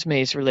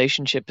Esme's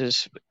relationship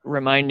is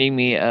reminding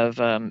me of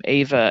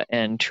Ava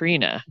and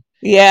Trina.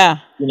 Yeah,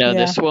 yeah.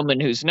 This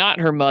woman who's not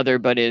her mother,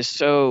 but is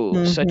such a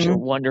Mhm.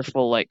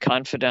 wonderful, like,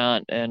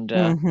 confidant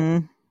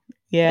Mhm.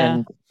 Yeah.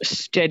 and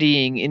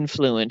steadying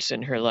influence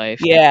in her life.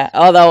 Yeah,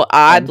 although Um,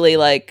 oddly,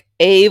 like,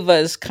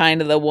 Ava's kind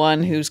of the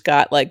one who's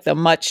got, like, the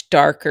much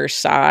darker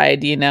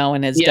side, you know,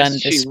 and has yes, done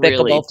she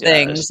really despicable does.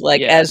 things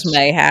like Esme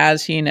Yes,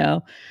 has, you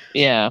know?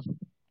 yeah,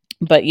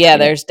 But, yeah, yeah.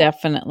 there's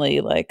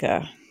definitely, like,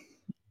 a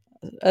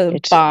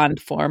It's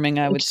bond forming,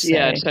 I would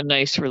say. it's a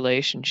nice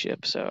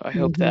relationship. So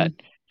Mhm.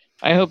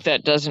 I hope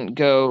that doesn't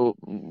go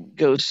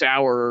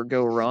sour or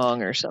go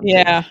wrong or something.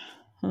 Yeah.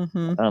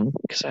 Mhm.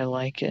 Because I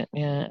like it.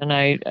 Yeah, and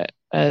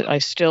I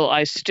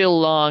still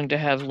long to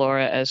have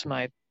Laura as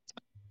my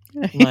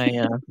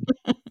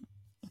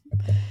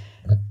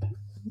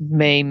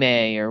May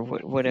May or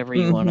whatever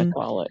you want to Mhm.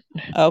 call it.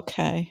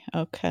 Okay,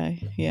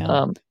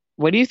 yeah.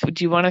 What do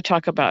you want to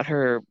talk about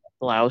her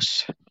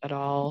blouse at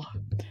all?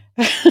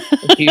 Do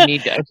you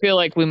need to, I feel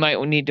like we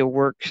might need to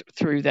work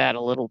through that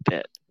a little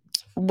bit.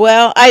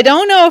 Well, I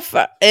don't know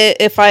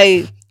if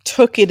I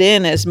took it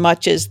in as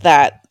much as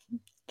that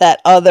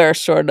other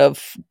sort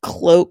of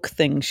cloak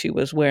thing she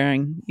was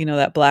wearing,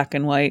 that black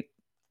and white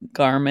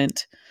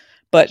garment.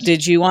 But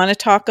did you want to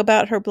talk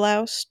about her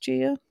blouse,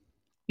 Gia?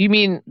 You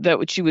mean that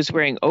what she was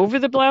wearing over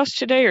the blouse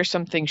today, or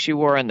something she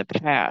wore in the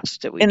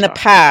past that we in the talked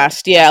about?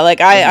 past? Yeah, like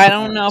I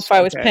don't know if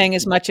I was paying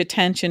as much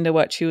attention to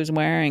what she was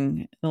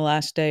wearing the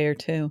last day or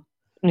two.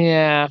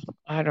 Yeah,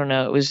 I don't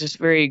know. It was this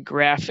very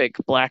graphic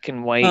black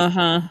and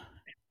white,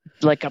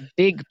 like a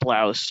big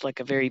blouse, like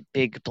a very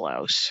big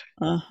blouse.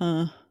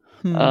 I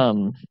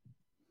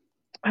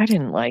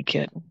didn't like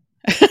it.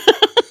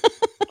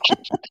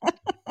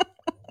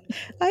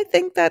 I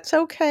think that's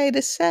okay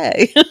to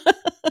say.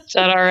 Is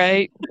that all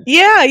right?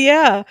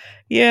 Yeah.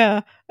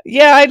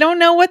 I don't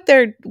know what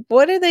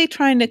are they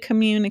trying to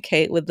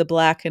communicate with the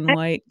black and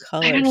white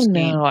color scheme? I don't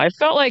know. I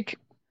felt like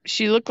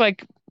she looked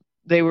like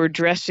they were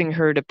dressing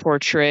her to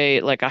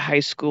portray like a high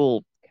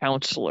school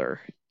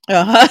counselor.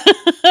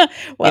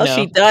 Well,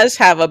 she does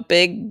have a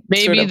big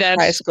maybe sort of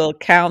high school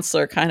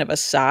counselor kind of a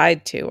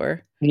side to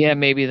her. Yeah,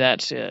 maybe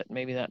that's it.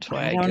 Maybe that's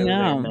why I go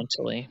there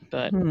mentally.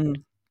 But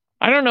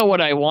I don't know what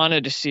I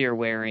wanted to see her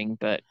wearing,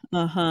 but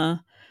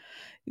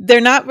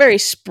they're not very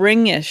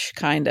springish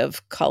kind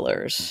of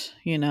colors,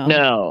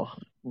 No,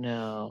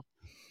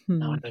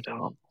 not at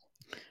all.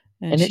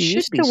 And she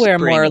used to wear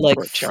more like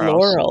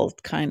floral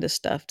kind of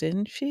stuff,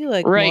 didn't she?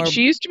 Like right.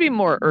 She used to be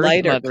more earth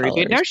mothery,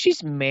 but now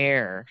she's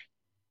mare.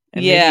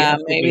 And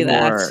maybe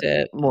that's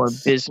it. More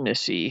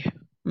businessy.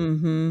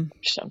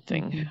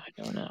 Something.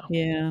 I don't know.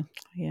 Yeah,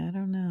 I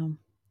don't know.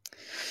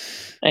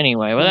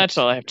 Anyway, well, that's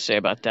all I have to say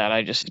about that.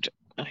 I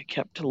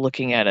kept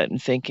looking at it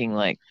and thinking,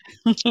 like,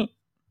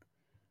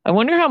 I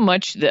wonder how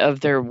much of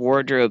their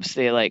wardrobes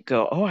they like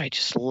go, oh, I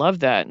just love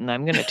that, and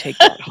I'm going to take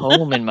that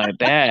home in my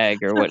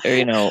bag, or what,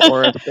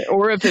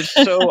 or if it's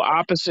so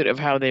opposite of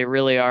how they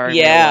really are in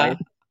real life.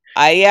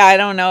 I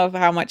don't know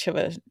how much of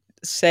a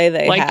say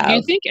they have. Like, do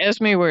you think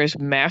Esme wears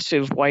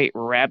massive white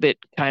rabbit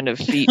kind of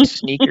feet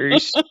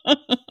sneakers?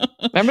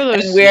 Remember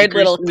those and weird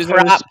little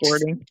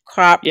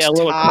cropped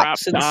little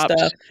tops and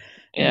stuff,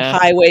 and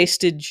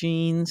high-waisted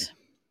jeans.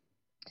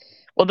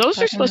 Well,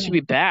 those are supposed to be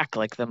back,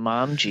 like the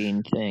mom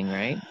jean thing,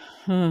 right?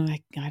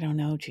 I don't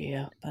know,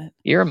 Gia, but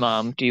you're a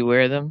mom. Do you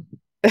wear them?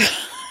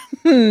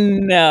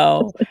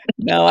 No.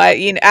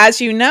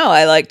 As you know,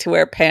 I like to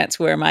wear pants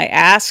where my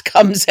ass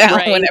comes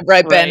out whenever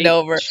I bend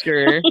over.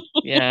 Sure,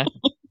 yeah.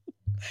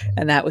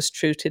 And that was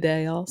true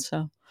today,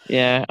 also.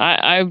 Yeah,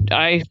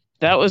 I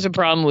that was a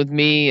problem with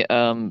me.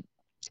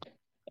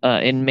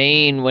 In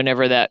Maine,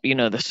 whenever that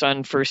the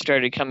sun first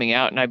started coming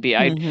out, and I'd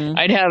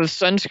have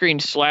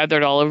sunscreen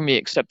slathered all over me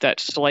except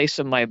that slice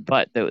of my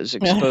butt that was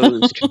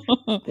exposed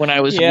when I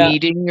was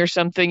weeding or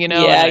something,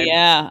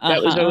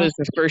 that was always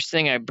the first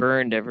thing I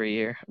burned every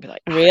year. I'd be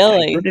like,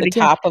 really, the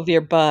top of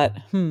your butt?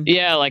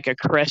 Yeah, like a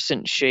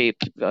crescent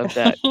shape of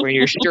that where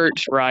your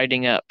shirt's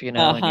riding up, and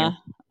you're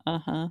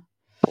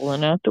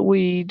pulling out the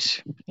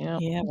weeds. Yeah.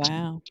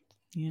 Wow.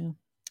 Yeah.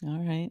 All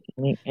right.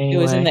 Anyway. It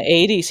was in the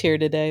 80s here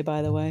today,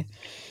 by the way.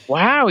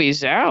 Wowie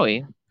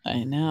zowie.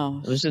 I know.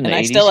 It was in the 80s.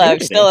 I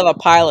still have a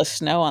pile of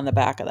snow on the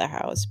back of the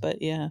house,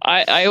 but yeah.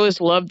 I always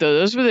loved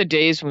those were the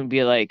days when we'd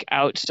be like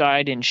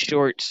outside in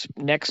shorts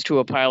next to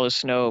a pile of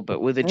snow,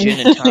 but with a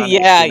gin and tonic.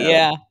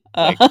 Yeah.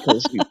 Like,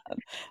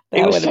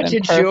 it was such a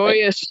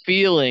joyous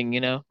feeling,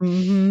 Yeah.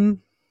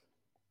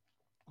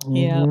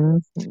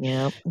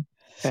 Yeah.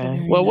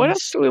 Okay. Well, what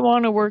else do we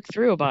want to work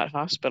through about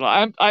hospital?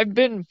 I've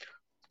been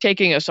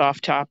taking us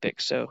off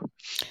topic, so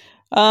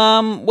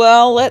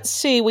well, let's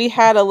see. We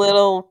had a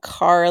little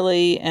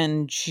Carly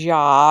and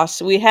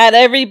Joss. We had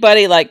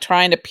everybody like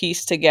trying to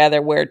piece together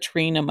where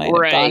Trina might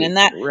have gone, and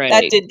that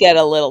did get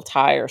a little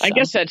tiresome. I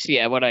guess that's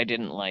what I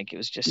didn't like. It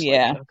was just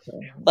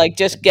like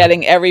just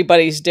getting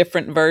everybody's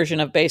different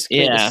version of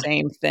basically the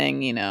same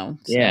thing, So,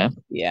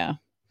 yeah.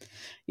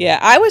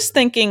 I was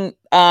thinking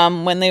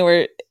when they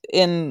were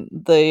in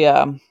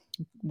the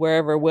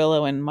wherever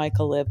Willow and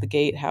Michael live, the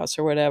gatehouse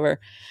or whatever.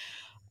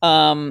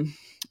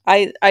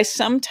 I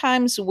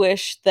sometimes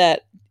wish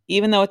that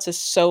even though it's a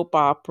soap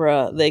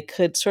opera, they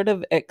could sort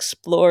of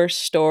explore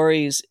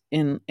stories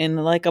in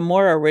like a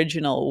more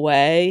original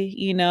way,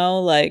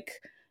 like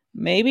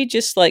maybe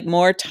just like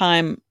more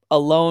time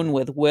alone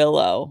with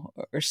Willow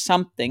or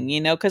something,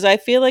 because I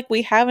feel like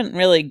we haven't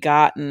really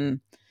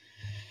gotten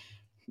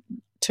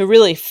to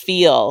really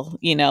feel,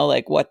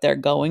 like what they're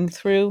going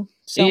through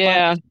so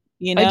much.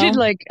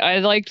 I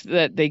liked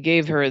that they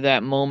gave her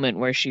that moment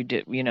where she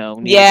did,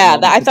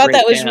 I thought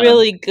that was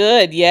really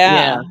good.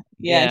 Yeah.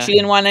 And she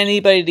didn't want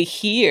anybody to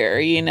hear,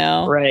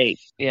 Right.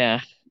 Yeah.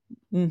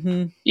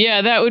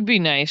 Yeah, that would be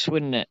nice,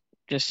 wouldn't it?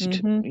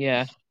 Just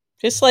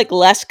just like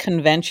less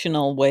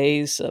conventional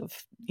ways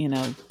of,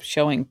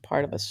 showing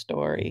part of a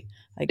story,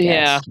 I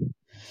guess. Yeah.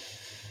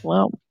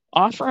 Well,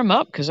 offer them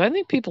up because I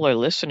think people are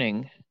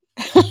listening.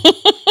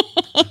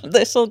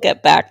 This will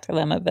get back to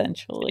them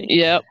eventually.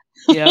 Yep.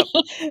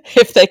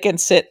 If they can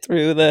sit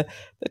through the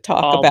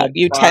talk about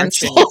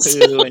utensils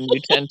and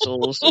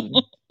utensils. And...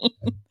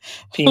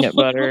 peanut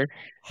butter.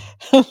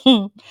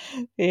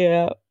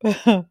 Yeah.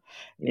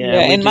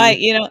 Yeah, we In do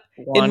my,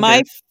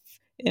 wander.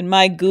 in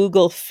my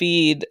Google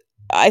feed,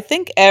 I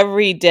think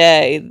every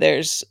day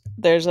there's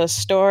a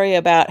story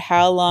about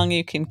how long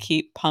you can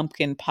keep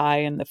pumpkin pie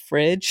in the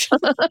fridge.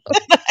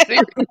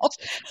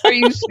 Are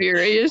you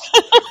serious?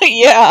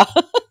 Yeah.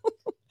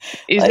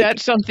 Is Like, that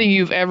something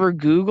you've ever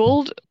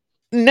Googled?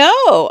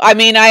 no. I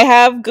mean, I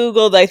have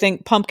Googled, I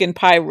think, pumpkin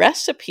pie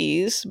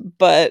recipes,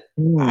 but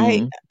I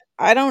Hmm.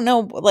 I don't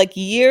know, like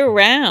year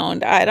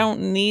round, I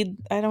don't need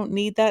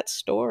that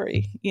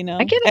story,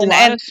 I get a And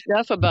lot of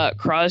stuff about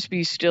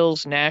Crosby,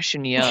 Stills, Nash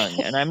and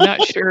Young, and I'm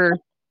not sure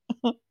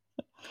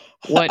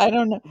what I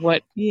don't know.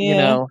 what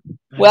Yeah.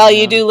 I Well, don't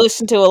you know. do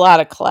listen to a lot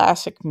of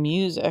classic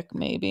music,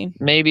 maybe.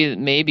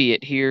 Maybe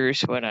it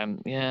hears what I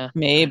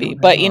Maybe.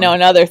 don't But know.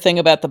 another thing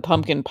about the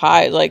pumpkin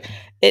pie, like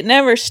it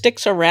never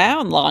sticks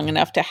around long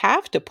enough to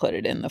have to put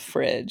it in the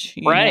fridge,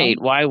 Right.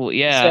 Why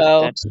yeah,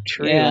 So, that's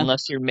true. yeah.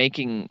 Unless you're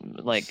making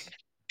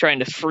trying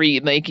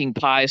to making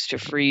pies to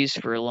freeze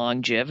for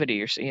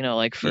longevity or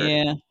like for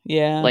Yeah.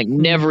 Yeah.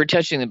 never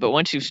touching them. But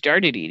once you've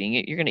started eating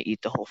it, you're gonna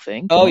eat the whole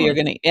thing. Oh, Come you're on.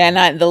 gonna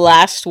and the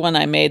last one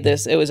I made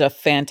it was a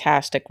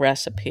fantastic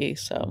recipe,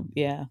 so,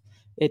 yeah,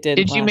 it didn't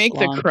Did you last make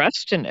the long.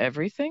 crust and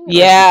everything, or did you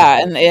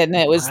Yeah, just and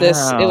it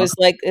Wow. was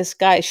like this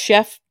guy,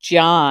 Chef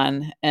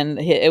John, and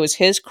it was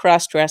his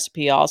crust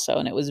recipe also,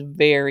 and it was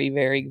very,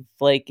 very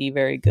flaky,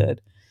 very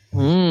good.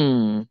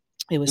 Hmm.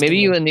 It was Maybe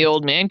you and the delicious.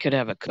 old man could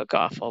have a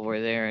cook-off while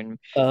we're there and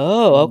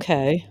Oh,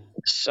 okay.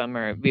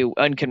 summer. It'd be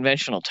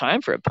unconventional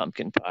time for a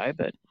pumpkin pie,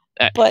 but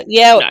But,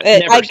 yeah, not I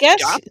never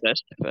guess stopped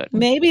us, but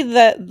maybe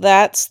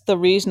that's the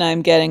reason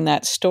I'm getting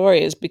that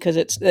story is because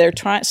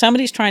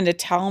somebody's trying to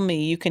tell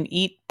me you can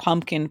eat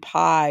pumpkin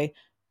pie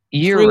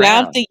year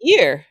throughout round. the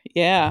year.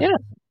 Yeah. Yeah,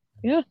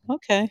 yeah.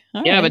 Okay.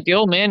 All Yeah, but right. the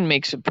old man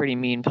makes a pretty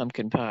mean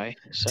pumpkin pie,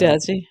 so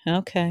Does he?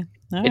 Okay.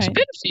 All it's right.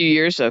 been a few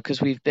years, though, because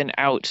 'cause we've been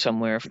out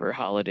somewhere for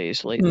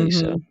holidays lately,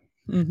 so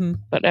Mhm. Mhm.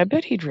 but I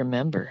bet he'd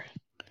remember.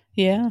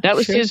 Yeah, That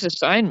was sure. his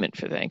assignment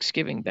for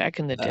Thanksgiving back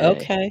in the day.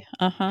 Okay.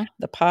 Uh-huh.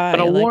 The But pie, I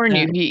I'll like warn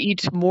you, that. he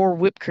eats more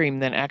whipped cream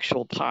than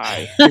actual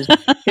pie.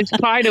 His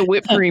pie to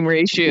whipped cream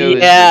ratio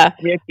is Yeah.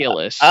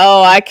 ridiculous.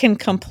 Oh, I can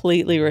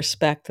completely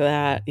respect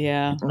that.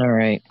 Yeah.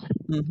 Alright.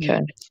 Mhm.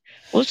 Okay.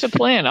 Well, it's a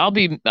plan. I'll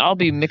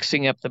be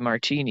mixing up the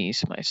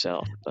martinis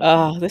myself, but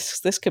Oh,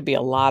 this could be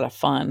a lot of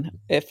fun.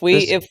 this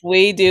If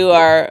we do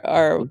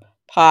our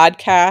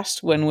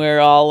podcast when we're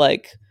all,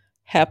 like,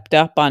 hepped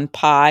up on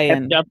pie hepped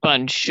and up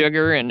on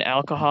sugar and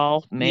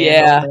alcohol, man, oh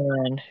yeah,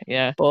 man,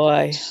 yeah.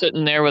 boy.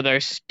 Sitting there with our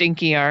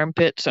stinky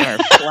armpits and our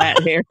flat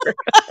hair,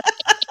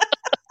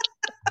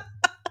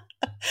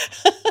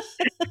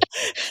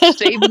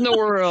 saving the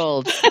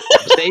world,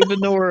 saving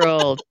the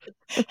world.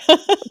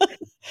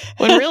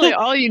 When really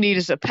all you need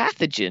is a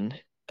pathogen,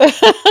 you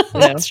know?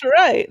 That's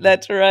right,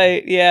 that's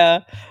right, yeah.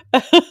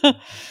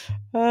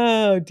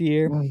 Oh,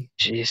 dear.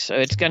 Jeez, so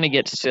it's gonna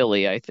get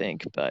silly, I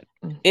think, but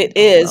It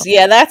oh well. is,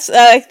 yeah,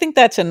 I think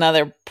that's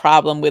another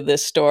problem with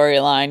this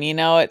storyline,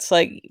 it's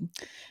like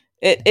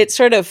it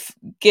sort of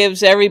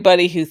gives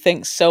everybody who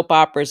thinks soap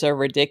operas are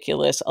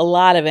ridiculous a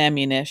lot of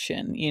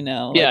ammunition,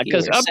 like Yeah, you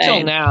because were up till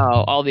saying.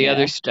 now, all the Yeah.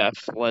 other stuff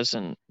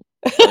wasn't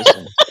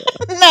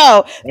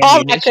No, all that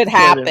ammunition could for them.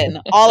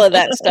 happen. All of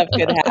that stuff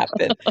could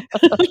happen.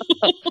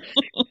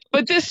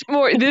 But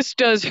this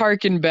does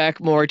harken back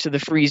more to the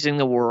freezing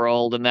the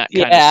world and that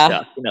kind of Yeah.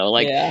 stuff,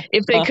 like, Yeah.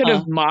 if they could Uh-huh.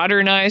 have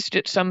modernized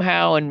it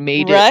somehow and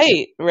made it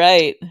Right,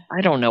 right.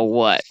 I don't know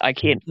what. I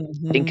can't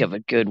think Mhm. of a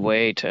good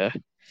way to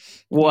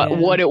Yeah.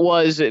 what it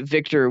was that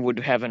Victor would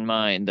have in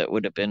mind that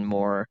would have been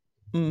more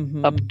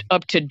Mhm.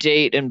 up to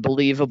date and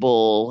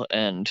believable,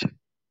 and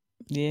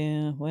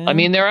Yeah, I well.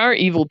 mean, there are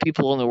evil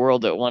people in the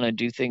world that wanna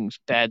do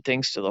bad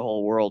things to the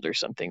whole world or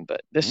something,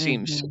 but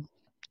Mhm.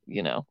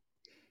 you know,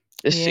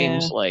 this Yeah.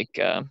 seems like,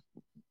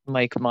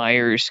 Mike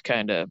Myers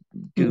kinda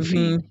goofy.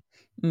 Mhm.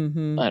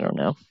 Mhm. I don't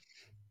know.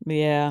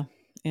 Yeah.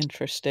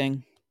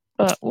 Interesting.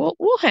 But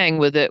we'll hang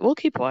with it. We'll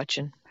keep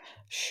watching.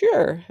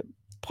 Sure.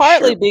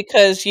 Partly Sure.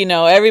 because,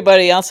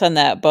 everybody else on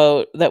that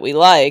boat that we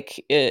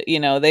like,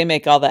 they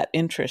make all that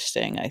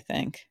interesting, I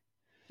think.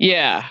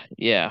 Yeah,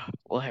 yeah.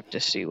 We'll have to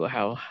see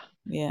how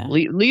Yeah.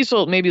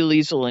 Liesl maybe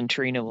Liesl and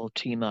Trina will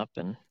team up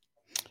and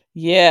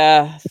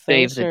Yeah,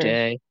 save the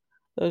day.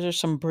 those are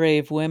some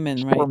brave women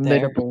right there.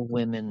 Formidable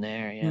women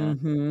there, yeah.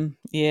 Mhm.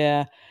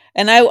 Yeah.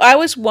 And I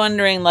was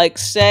wondering, like,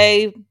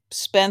 say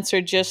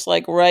Spencer just,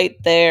 like, right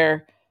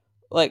there,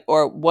 like,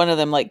 or one of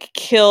them, like,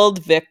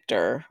 killed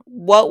Victor,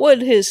 what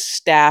would his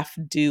staff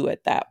do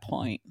at that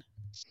point?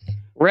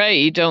 Right,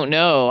 you don't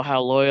know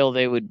how loyal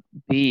they would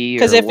be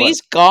Because or if what.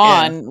 he's Yeah,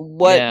 gone,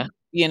 yeah.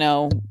 you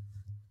know,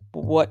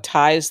 what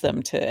ties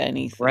them to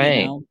anything,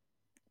 Right,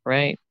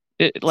 right.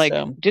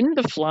 So Didn't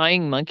the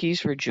flying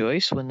monkeys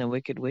rejoice when the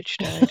Wicked Witch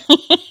died?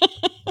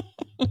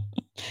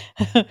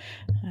 I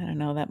don't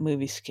know, that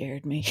movie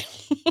scared me.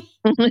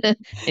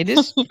 It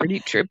is pretty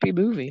trippy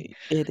movie.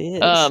 It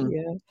is, Um,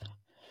 yeah.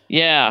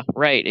 yeah,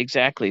 right,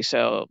 exactly.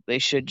 So they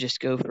should just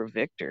go for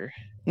Victor.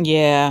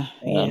 Yeah,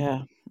 Yeah.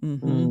 yeah. Mhm.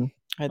 Mm.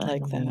 I'd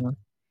like that.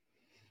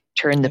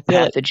 Turn the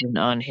pathogen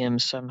on him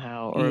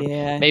somehow, or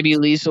maybe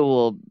Liesl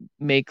will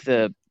make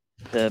the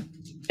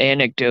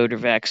anecdote or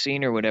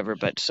vaccine or whatever,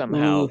 but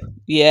somehow.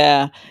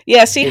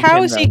 See,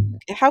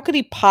 how could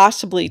he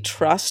possibly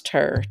trust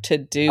her to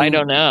do? I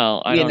don't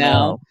know. I don't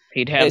know.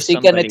 He'd have Is he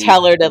going to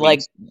tell her to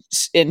like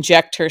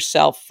inject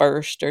herself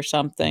first or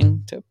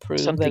something to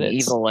prove something that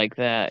it's evil like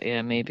that?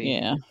 Yeah, maybe.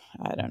 Yeah,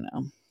 I don't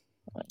know.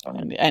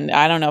 And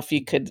I don't know if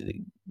you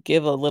could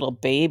give a little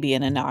baby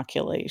an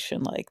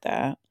inoculation like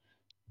that.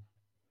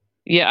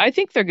 Yeah, I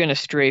think they're going to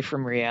stray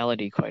from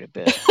reality quite a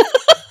bit.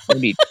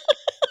 Maybe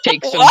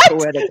take some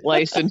poetic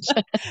license.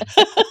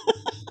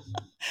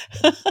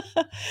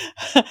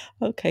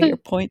 Okay, your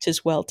point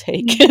is well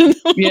taken.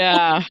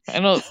 Yeah, I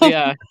don't.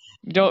 Yeah,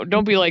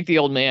 don't be like the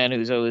old man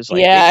who's always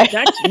like,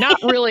 that's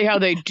not really how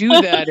they do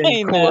that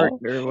in court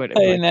or whatever.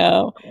 I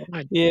know.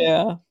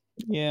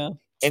 Yeah.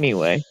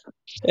 Anyway,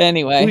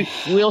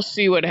 we'll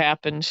see what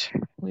happens.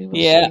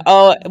 See.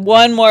 Oh,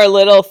 one more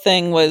little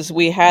thing was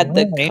we had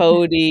the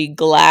Cody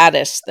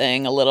Gladys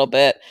thing a little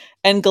bit,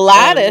 and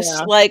Gladys,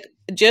 like,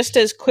 just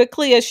as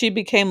quickly as she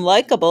became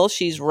likable,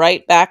 she's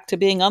right back to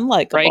being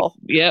unlikable.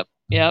 Right.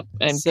 Yep.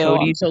 And so,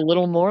 Cody's a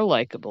little more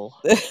likable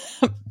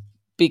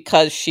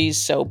because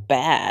she's so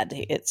bad.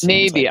 It seems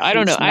maybe like I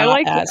don't know. I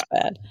like as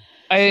bad.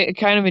 I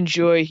kind of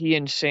enjoy he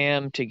and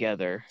Sam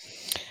together.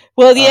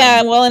 Well,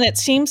 yeah. And it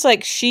seems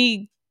like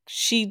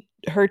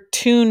her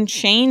tune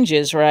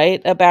changes,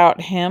 right, about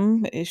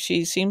him.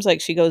 She seems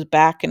like she goes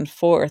back and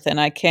forth, and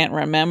I can't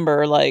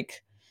remember,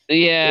 like,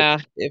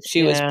 if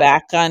she was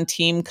back on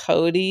Team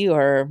Cody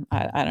or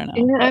I don't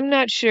know. I'm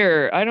not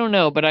sure. I don't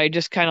know, but I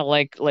just kind of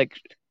like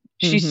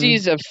she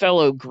sees a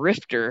fellow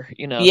grifter,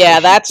 Yeah,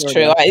 so that's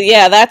true.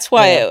 That's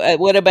why it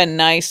would have been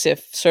nice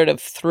if sort of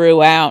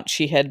throughout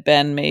she had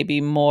been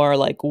maybe more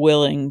like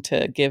willing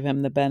to give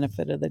him the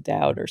benefit of the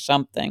doubt or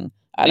something.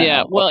 I don't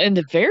know. Well, in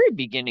the very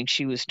beginning,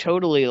 she was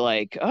totally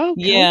like, "Oh,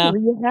 Cody,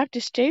 you have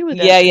to stay with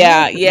us."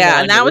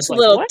 Yeah. And that was a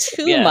little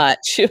too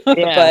much.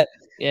 But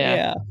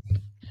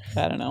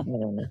I don't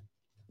know.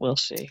 We'll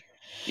see.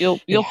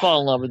 You'll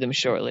fall in love with him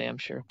shortly, I'm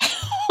sure.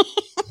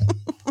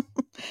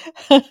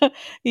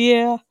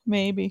 Yeah,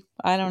 maybe.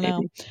 I don't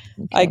know.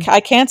 Okay.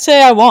 I can't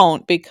say I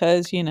won't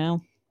because,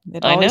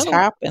 it always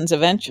happens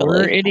eventually.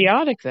 We're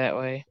idiotic that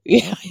way.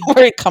 Yeah,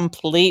 we're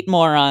complete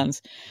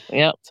morons.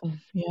 Yep.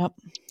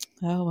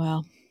 Oh,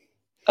 well.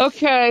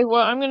 Okay,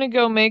 well, I'm going to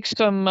go make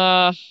some,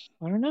 I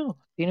don't know,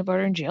 peanut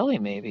butter and jelly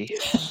maybe.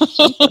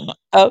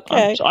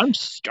 Okay. I'm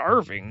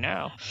starving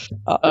now.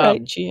 All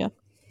right, Gia.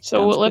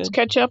 So let's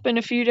catch up in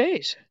a few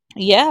days.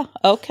 Yeah,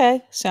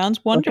 okay.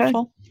 Sounds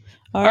wonderful. Okay.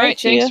 All right,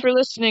 thanks for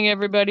listening,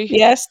 everybody.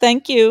 Yes,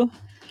 thank you.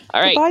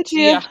 All right, Goodbye,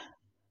 Gia.